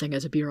do nothing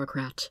as a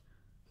bureaucrat.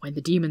 When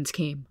the demons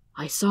came,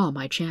 I saw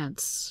my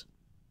chance.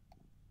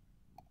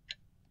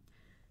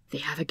 They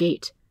have a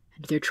gate,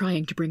 and they're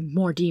trying to bring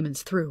more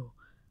demons through.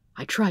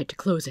 I tried to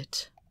close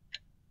it.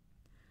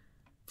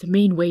 The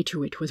main way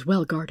to it was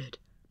well guarded,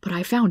 but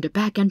I found a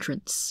back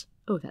entrance.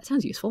 Oh, that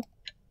sounds useful.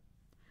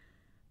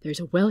 There's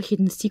a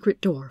well-hidden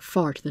secret door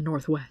far to the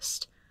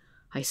northwest.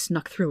 I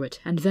snuck through it,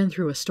 and then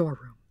through a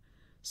storeroom,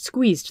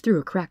 squeezed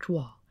through a cracked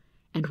wall,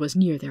 and was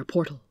near their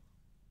portal.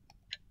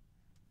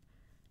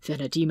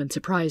 Then a demon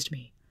surprised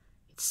me.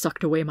 It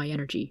sucked away my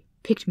energy,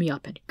 picked me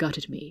up, and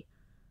gutted me.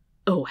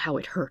 Oh, how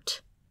it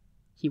hurt.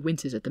 He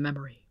winces at the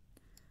memory.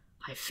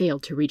 I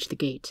failed to reach the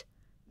gate.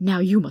 Now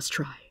you must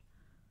try.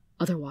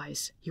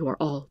 Otherwise, you are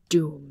all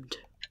doomed.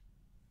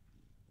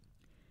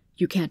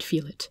 You can't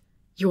feel it.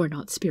 You're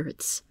not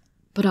spirits.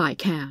 But I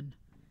can.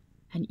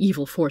 An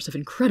evil force of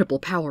incredible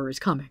power is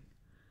coming.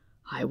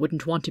 I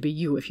wouldn't want to be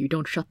you if you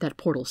don't shut that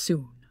portal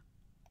soon.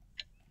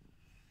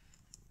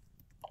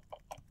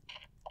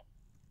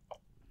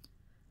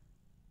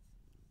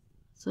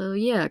 So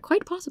yeah,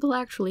 quite possible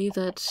actually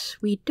that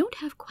we don't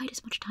have quite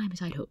as much time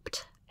as I'd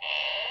hoped.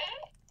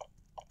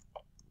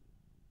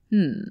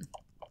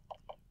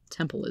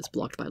 Temple is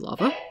blocked by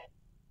lava.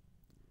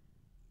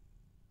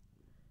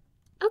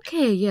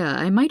 Okay, yeah,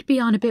 I might be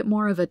on a bit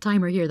more of a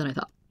timer here than I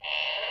thought.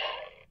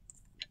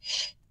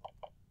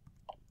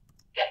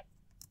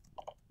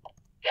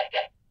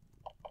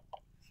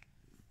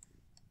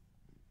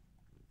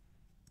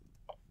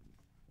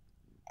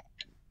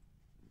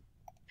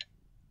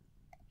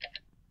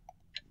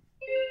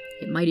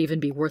 It might even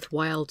be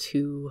worthwhile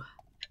to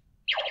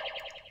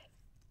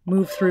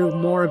move through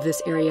more of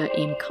this area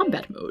in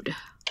combat mode.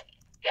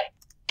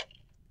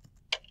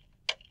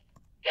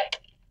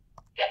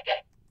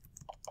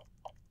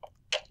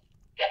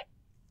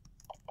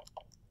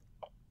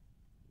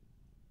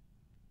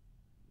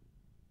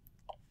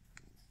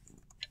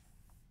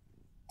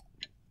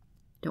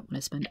 Don't want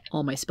to spend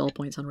all my spell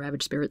points on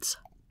Ravaged Spirits.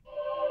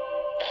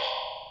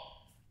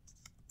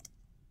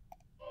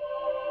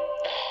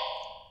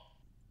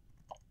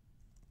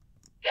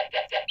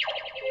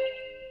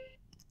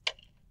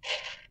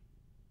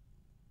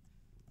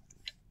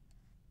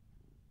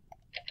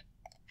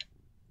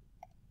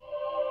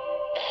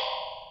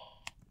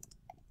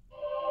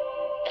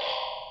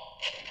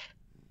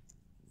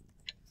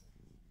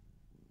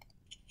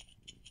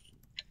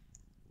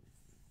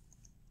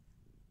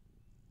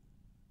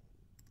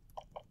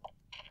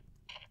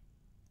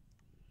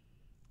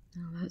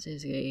 Now that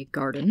is a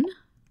garden.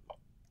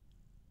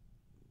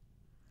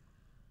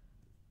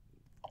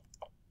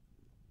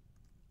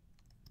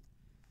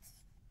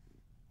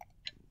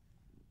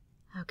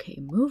 Okay,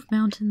 Move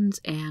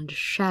Mountains and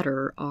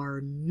Shatter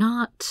are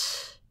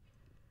not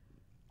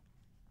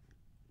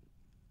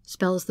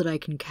spells that I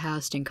can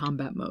cast in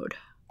combat mode.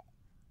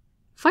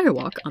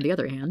 Firewalk, on the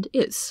other hand,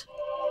 is.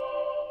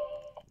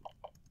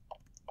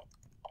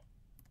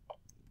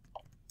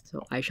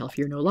 So I shall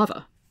fear no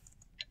lava.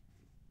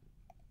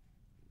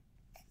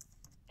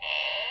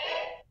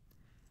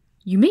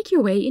 You make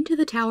your way into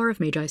the Tower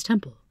of Magi's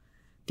Temple,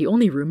 the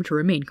only room to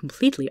remain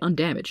completely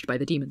undamaged by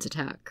the demon's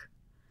attack.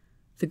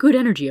 The good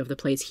energy of the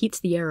place heats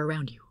the air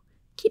around you,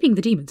 keeping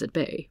the demons at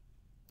bay.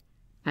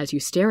 As you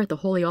stare at the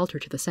holy altar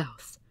to the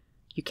south,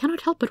 you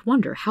cannot help but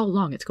wonder how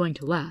long it's going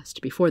to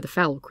last before the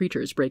foul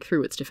creatures break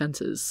through its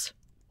defenses.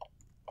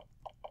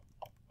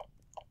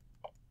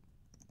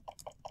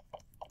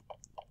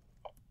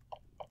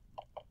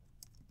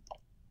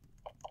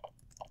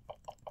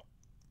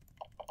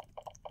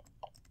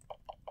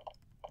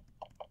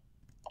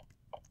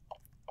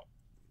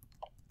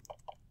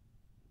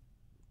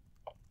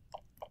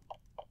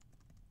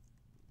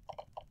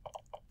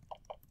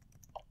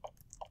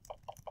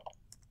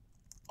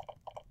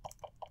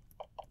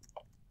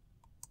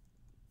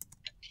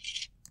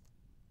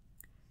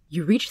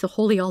 You reach the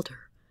holy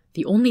altar,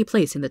 the only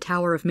place in the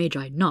Tower of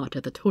Magi not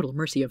at the total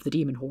mercy of the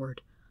demon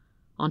horde.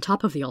 On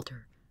top of the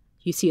altar,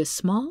 you see a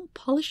small,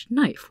 polished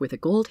knife with a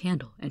gold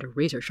handle and a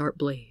razor-sharp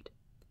blade.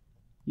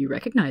 You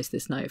recognize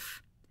this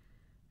knife.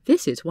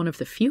 This is one of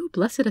the few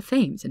blessed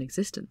athames in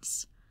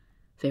existence.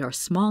 They are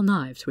small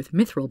knives with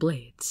mithril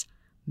blades,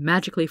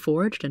 magically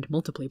forged and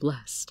multiply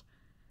blessed,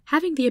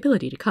 having the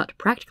ability to cut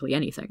practically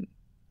anything.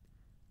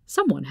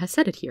 Someone has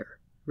set it here,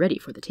 ready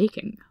for the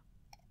taking.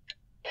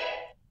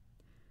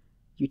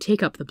 You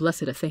take up the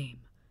blessed athame.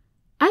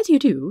 As you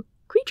do,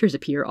 creatures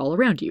appear all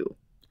around you.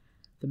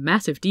 The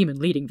massive demon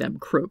leading them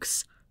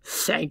croaks,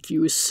 "Thank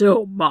you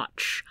so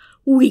much.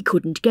 We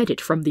couldn't get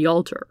it from the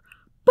altar,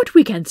 but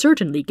we can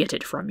certainly get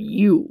it from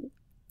you."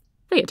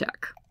 They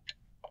attack.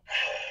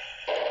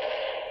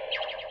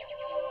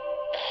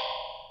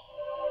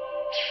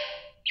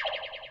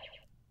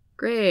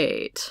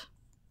 Great.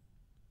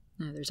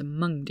 Now there's a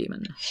mung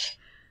demon.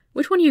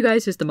 Which one of you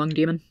guys is the mung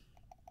demon?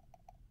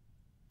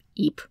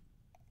 Eep.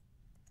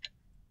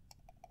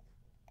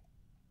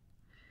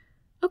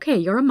 Okay,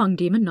 you're a mung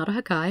demon, not a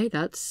Hakai.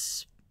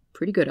 That's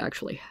pretty good,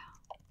 actually.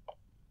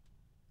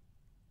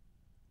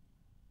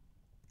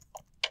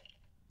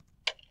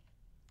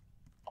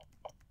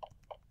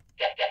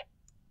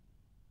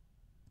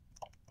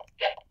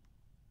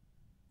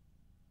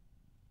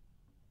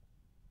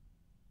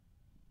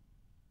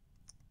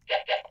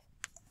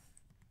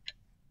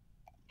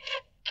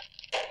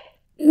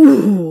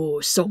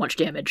 Ooh, so much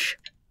damage.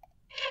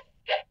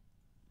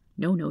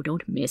 No,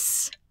 don't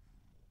miss.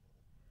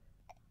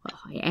 Well,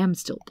 I am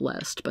still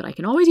blessed, but I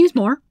can always use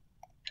more.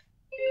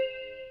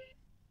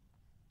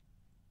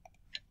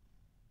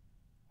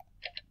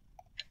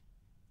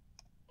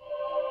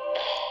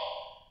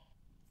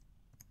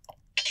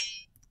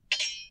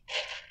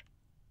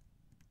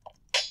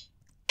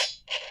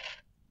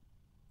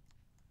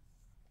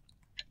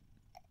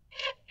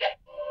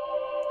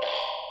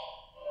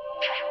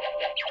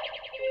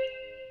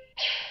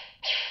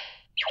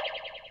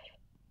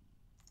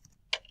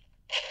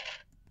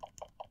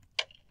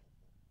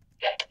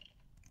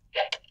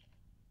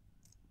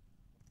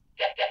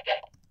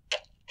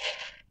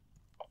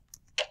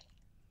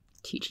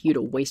 Teach you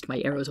to waste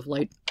my arrows of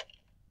light.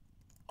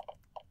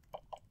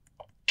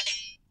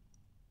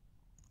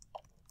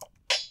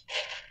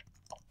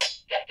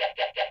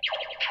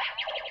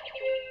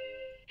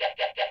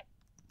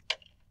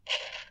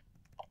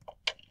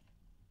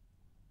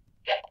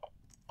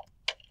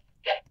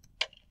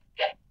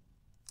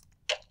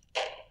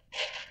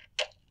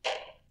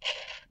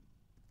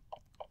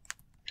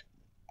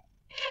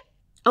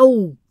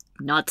 Oh,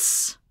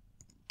 nuts.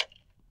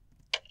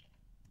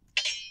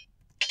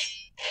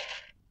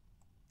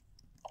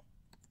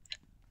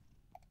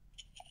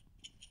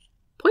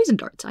 Poison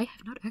darts. I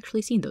have not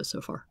actually seen those so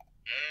far.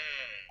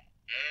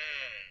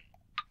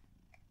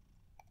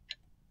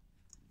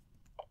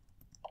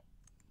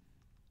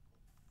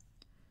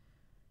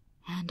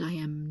 And I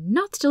am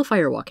not still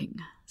firewalking.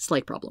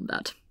 Slight problem,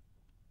 that.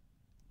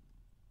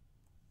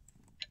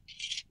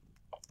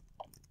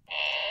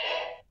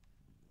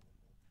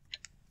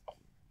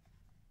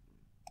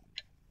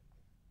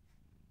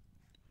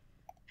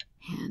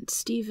 And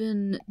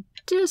Steven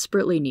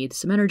desperately needs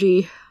some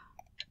energy.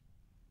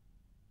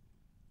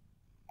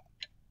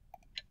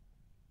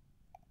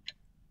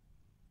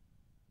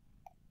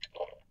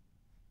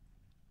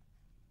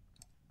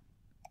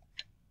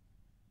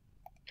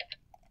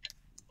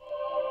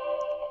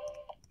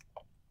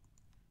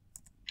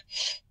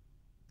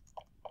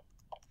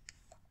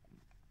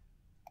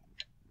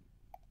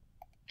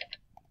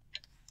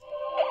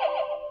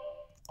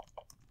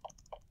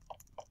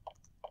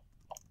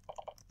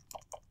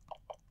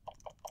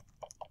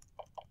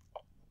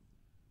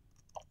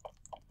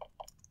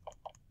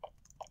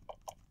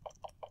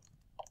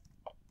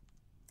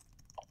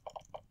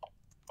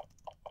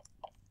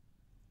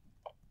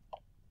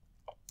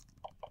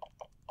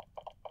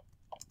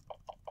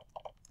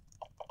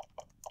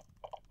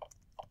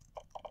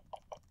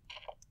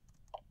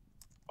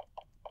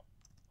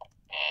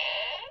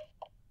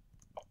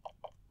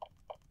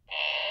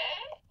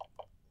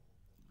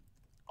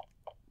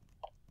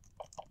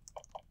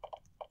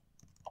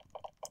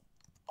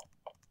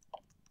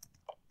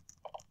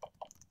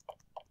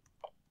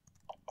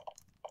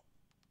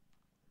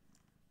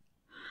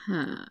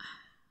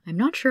 I'm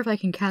not sure if I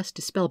can cast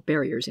Dispel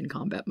Barriers in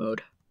combat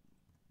mode.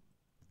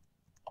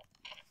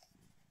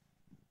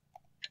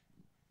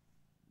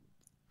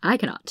 I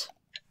cannot.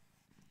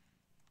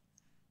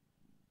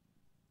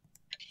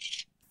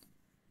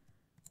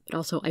 But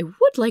also, I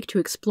would like to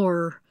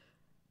explore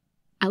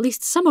at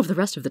least some of the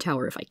rest of the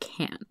tower if I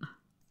can.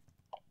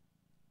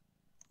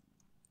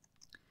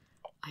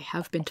 I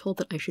have been told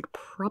that I should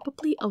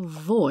probably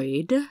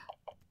avoid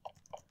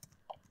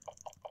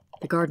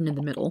the garden in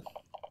the middle.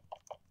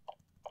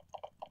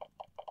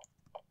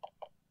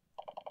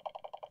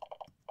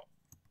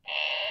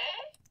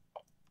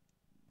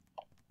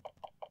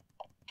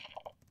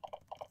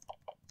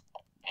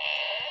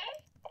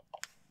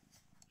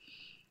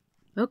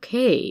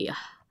 Okay,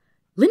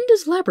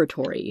 Linda's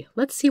laboratory.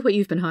 Let's see what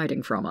you've been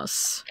hiding from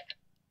us.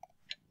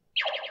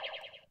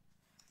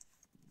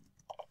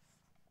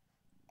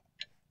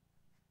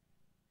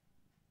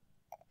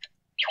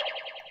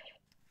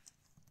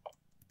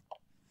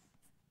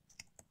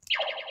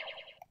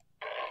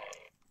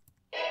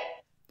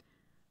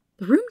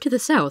 The room to the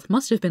south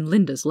must have been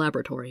Linda's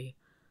laboratory.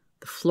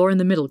 The floor in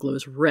the middle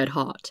glows red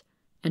hot,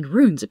 and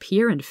runes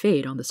appear and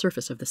fade on the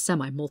surface of the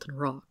semi-molten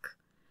rock.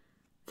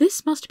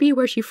 This must be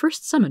where she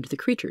first summoned the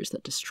creatures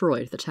that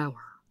destroyed the tower.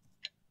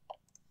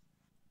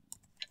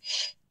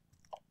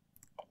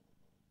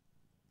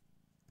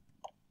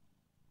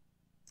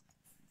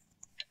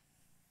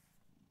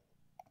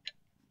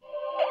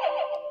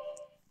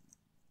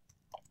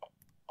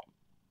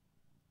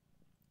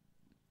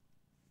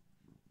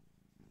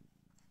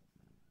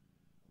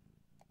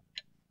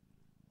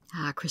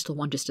 Ah, Crystal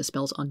 1 just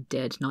dispels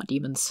undead, not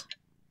demons.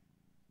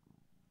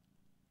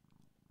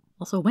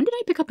 Also, when did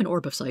I pick up an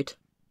Orb of Sight?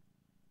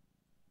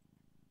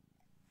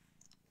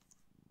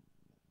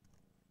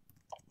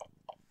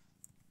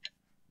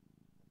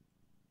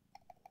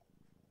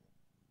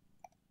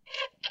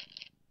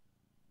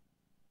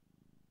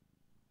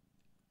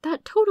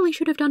 That totally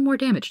should have done more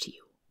damage to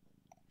you.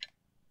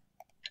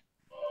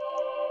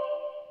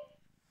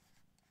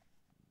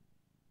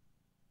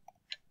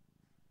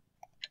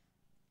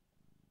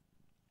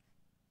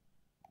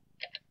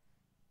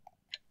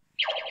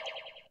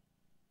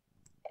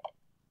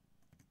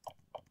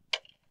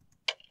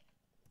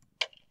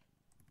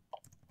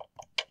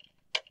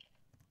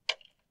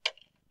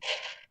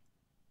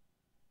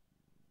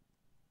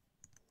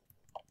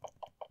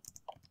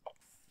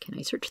 Can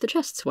I search the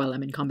chests while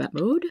I'm in combat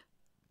mode?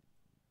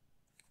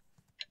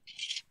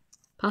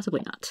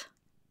 Possibly not.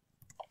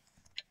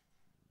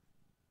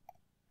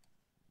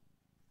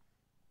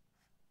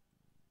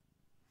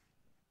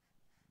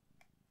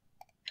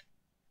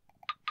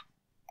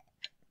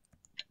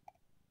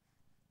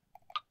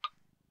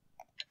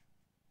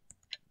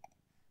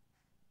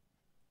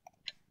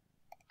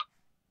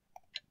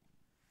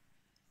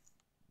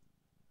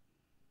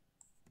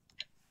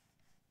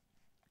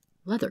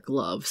 Leather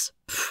gloves.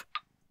 Pfft.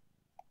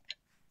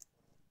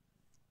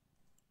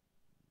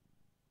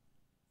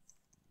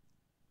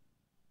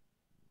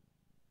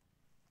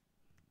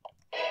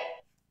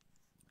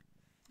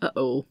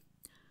 Uh-oh.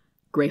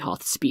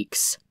 Greyhoth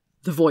speaks.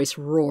 The voice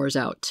roars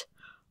out.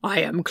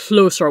 I am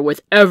closer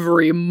with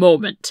every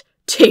moment.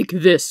 Take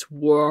this,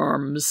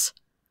 worms.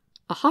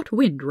 A hot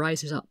wind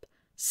rises up,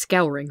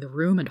 scouring the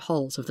room and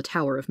halls of the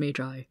Tower of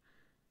Magi.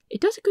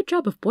 It does a good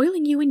job of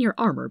boiling you in your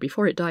armor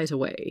before it dies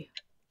away.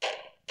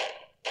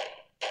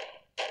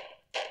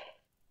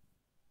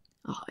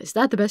 Oh, is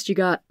that the best you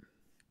got?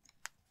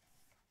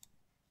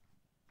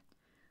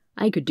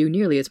 I could do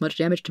nearly as much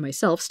damage to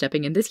myself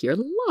stepping in this here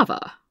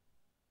lava.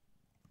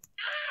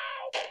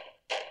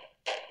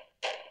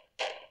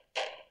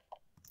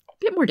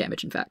 Bit more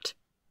damage, in fact.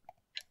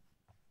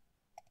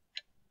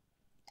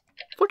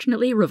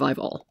 Fortunately, revive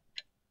all.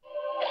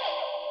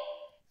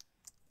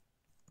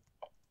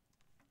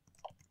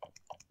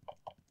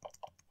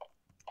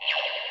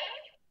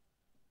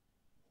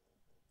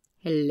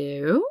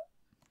 Hello?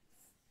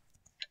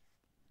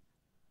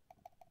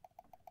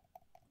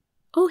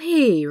 Oh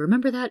hey,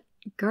 remember that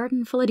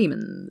garden full of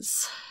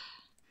demons?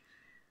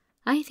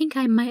 I think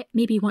I might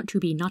maybe want to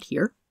be not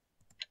here.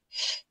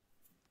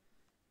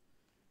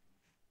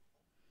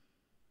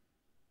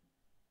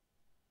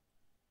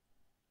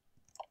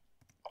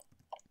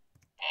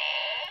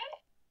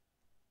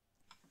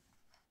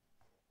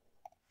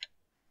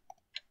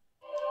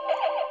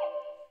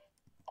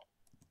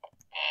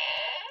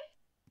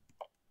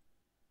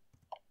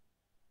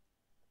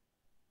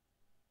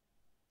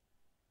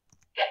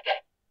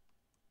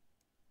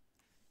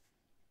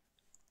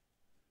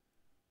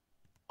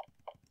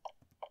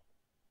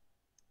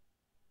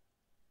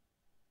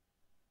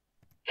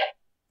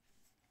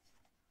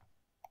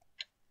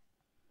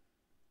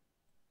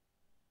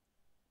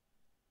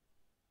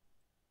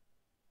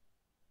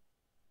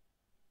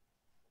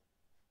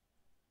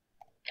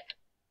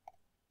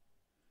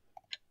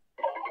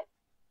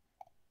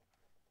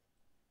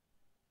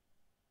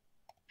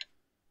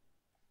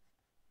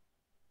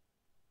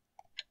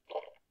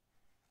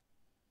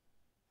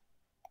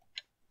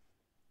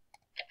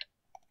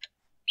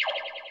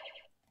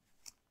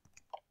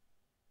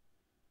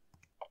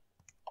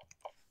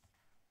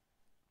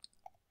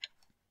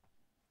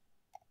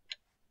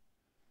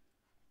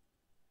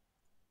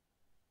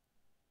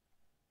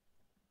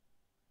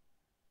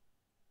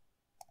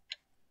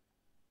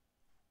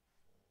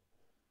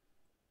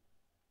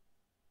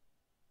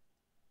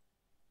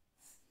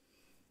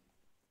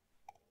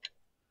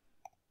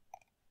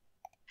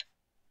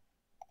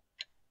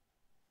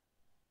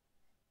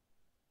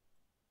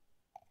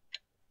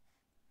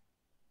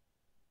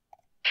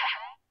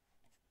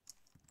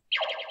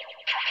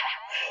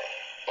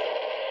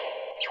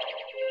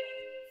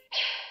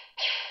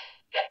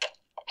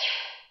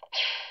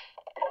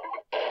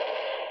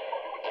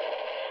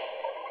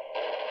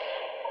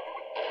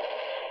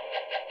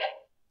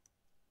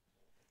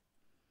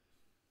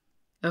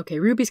 Okay,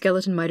 Ruby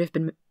Skeleton might have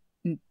been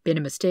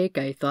a mistake.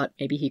 I thought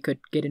maybe he could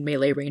get in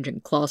melee range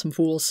and claw some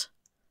fools.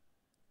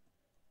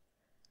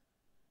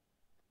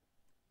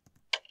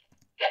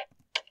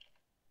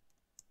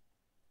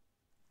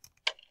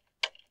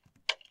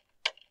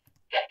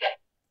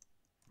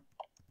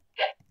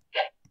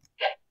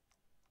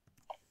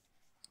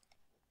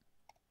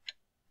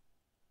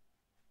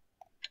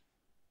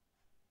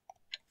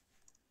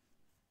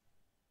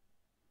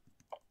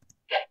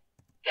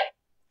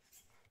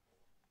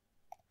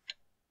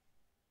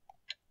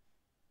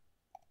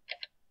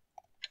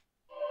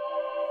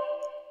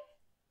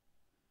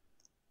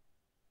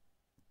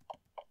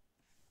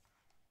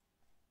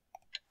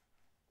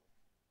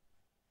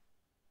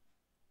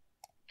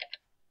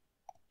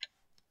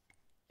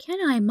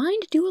 Can I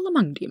mind duel a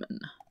Mung Demon?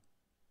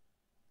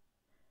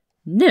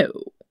 No.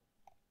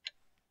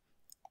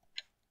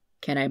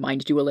 Can I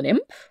mind duel an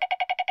imp?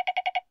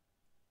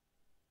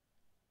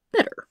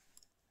 Better.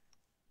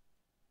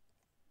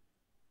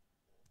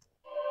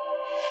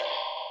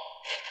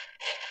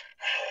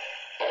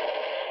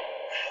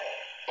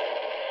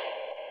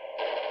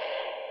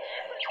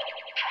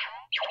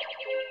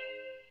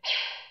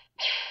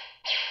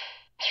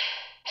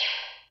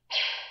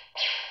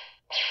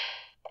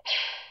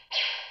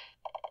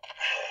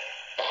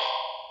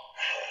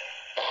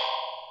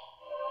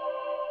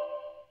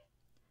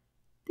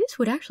 This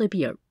would actually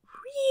be a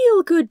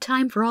real good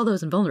time for all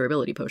those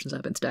invulnerability potions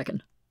I've been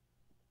stacking.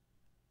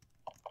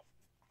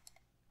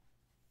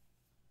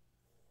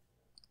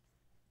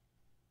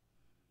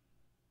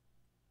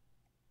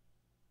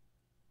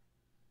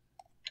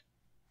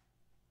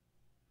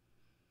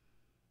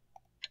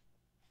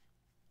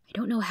 I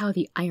don't know how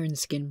the Iron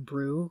Skin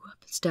brew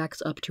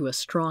stacks up to a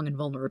strong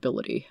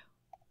invulnerability.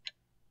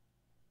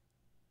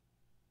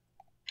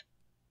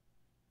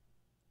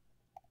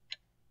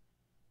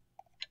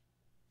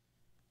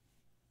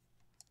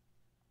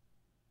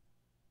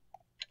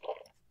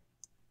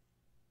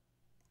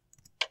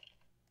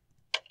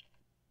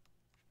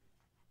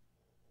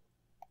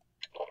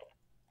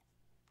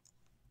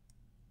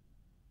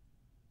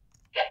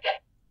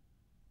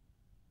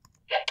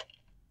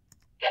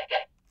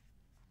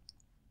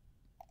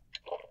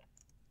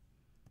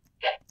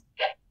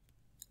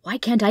 Why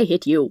can't I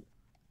hit you?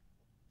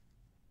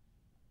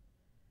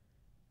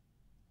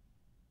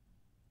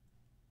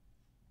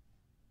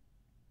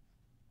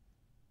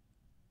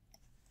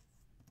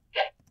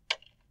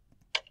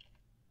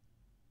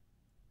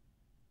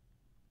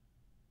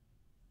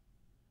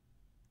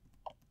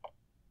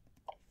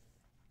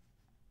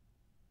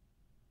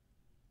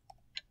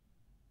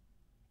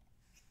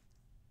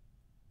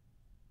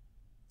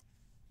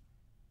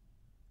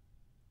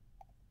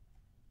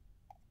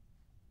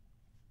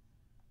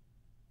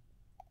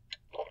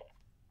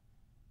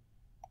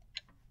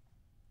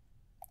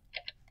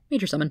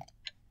 Major summon.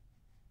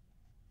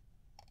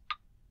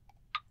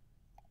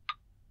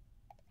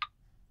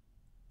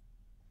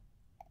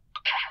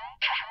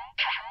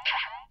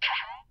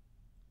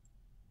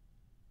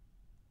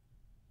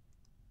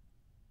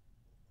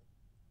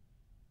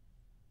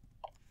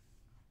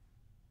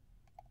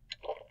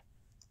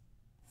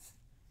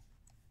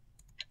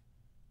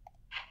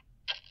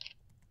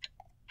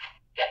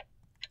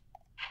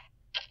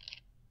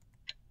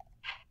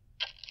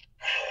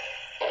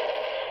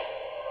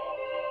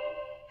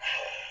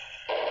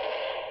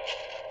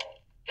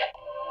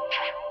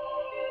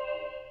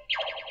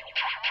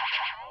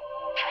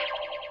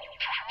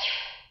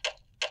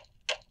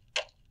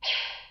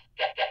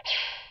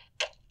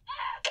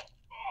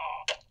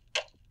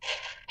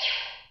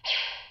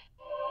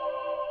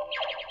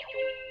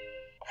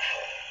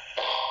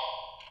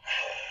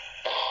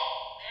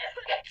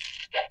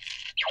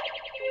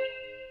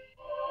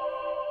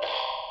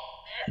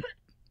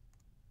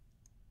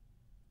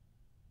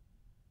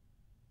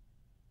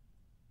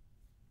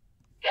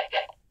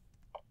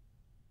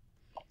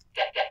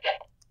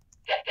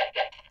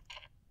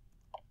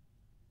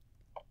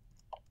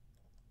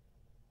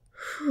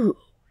 Whew.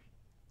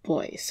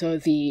 Boy, so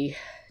the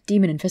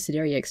demon-infested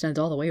area extends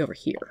all the way over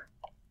here.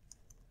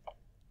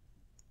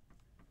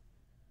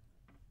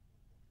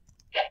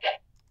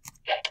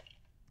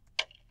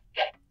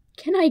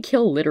 Can I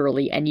kill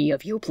literally any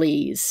of you,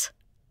 please?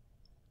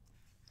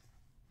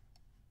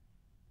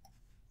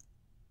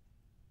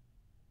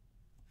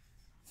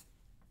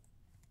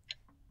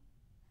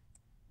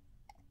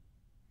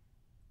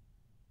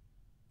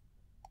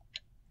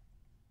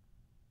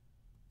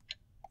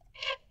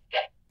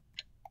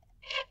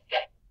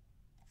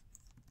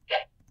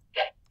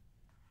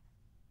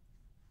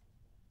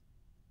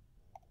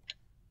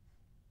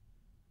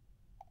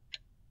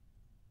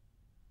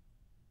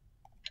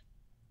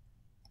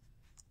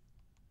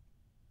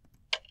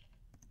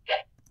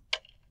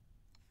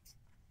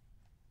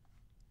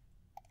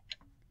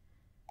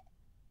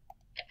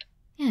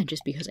 And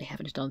just because I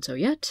haven't done so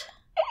yet...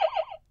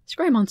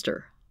 Scry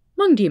Monster.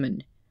 Mung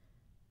Demon.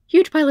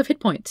 Huge pile of hit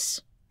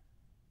points.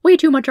 Way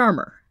too much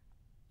armor.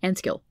 And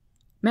skill.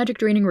 Magic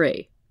Draining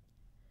Ray.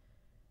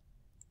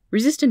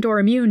 Resistant or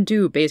immune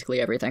to basically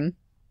everything.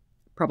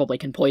 Probably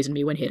can poison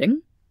me when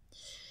hitting.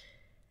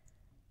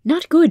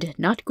 Not good.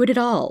 Not good at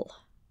all.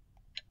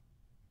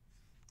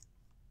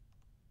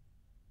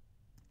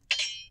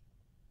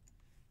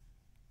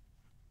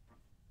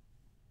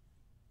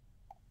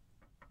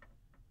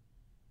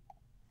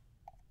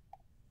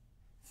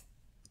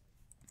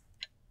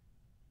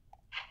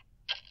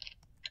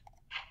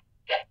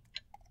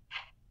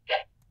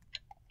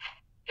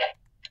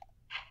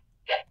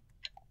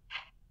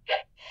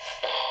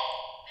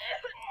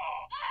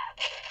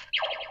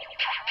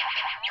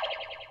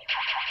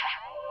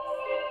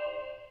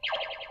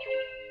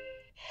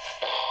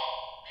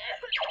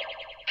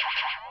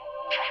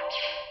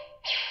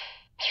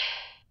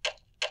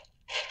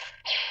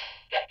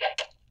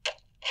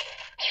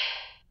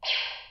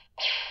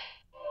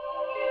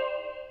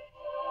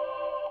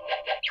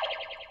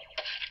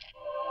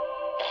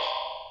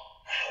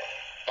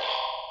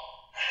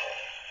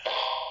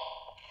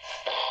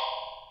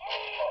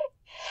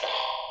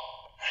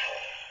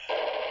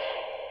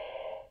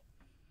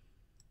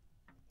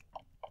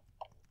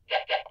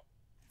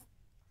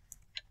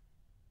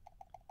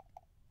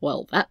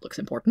 Well, that looks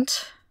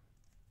important.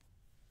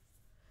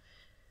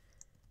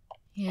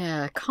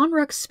 Yeah,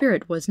 Conruk's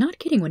spirit was not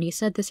kidding when he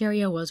said this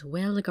area was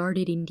well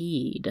guarded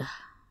indeed.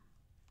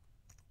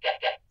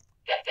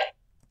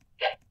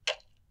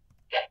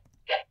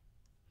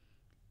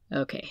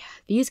 Okay,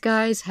 these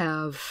guys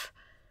have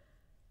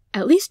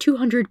at least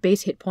 200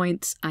 base hit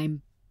points.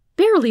 I'm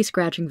barely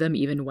scratching them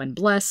even when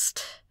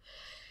blessed.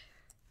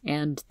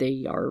 And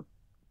they are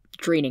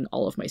draining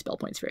all of my spell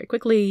points very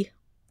quickly.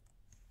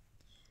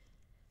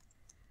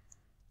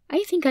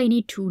 I think I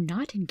need to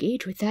not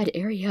engage with that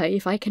area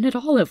if I can at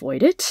all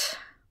avoid it.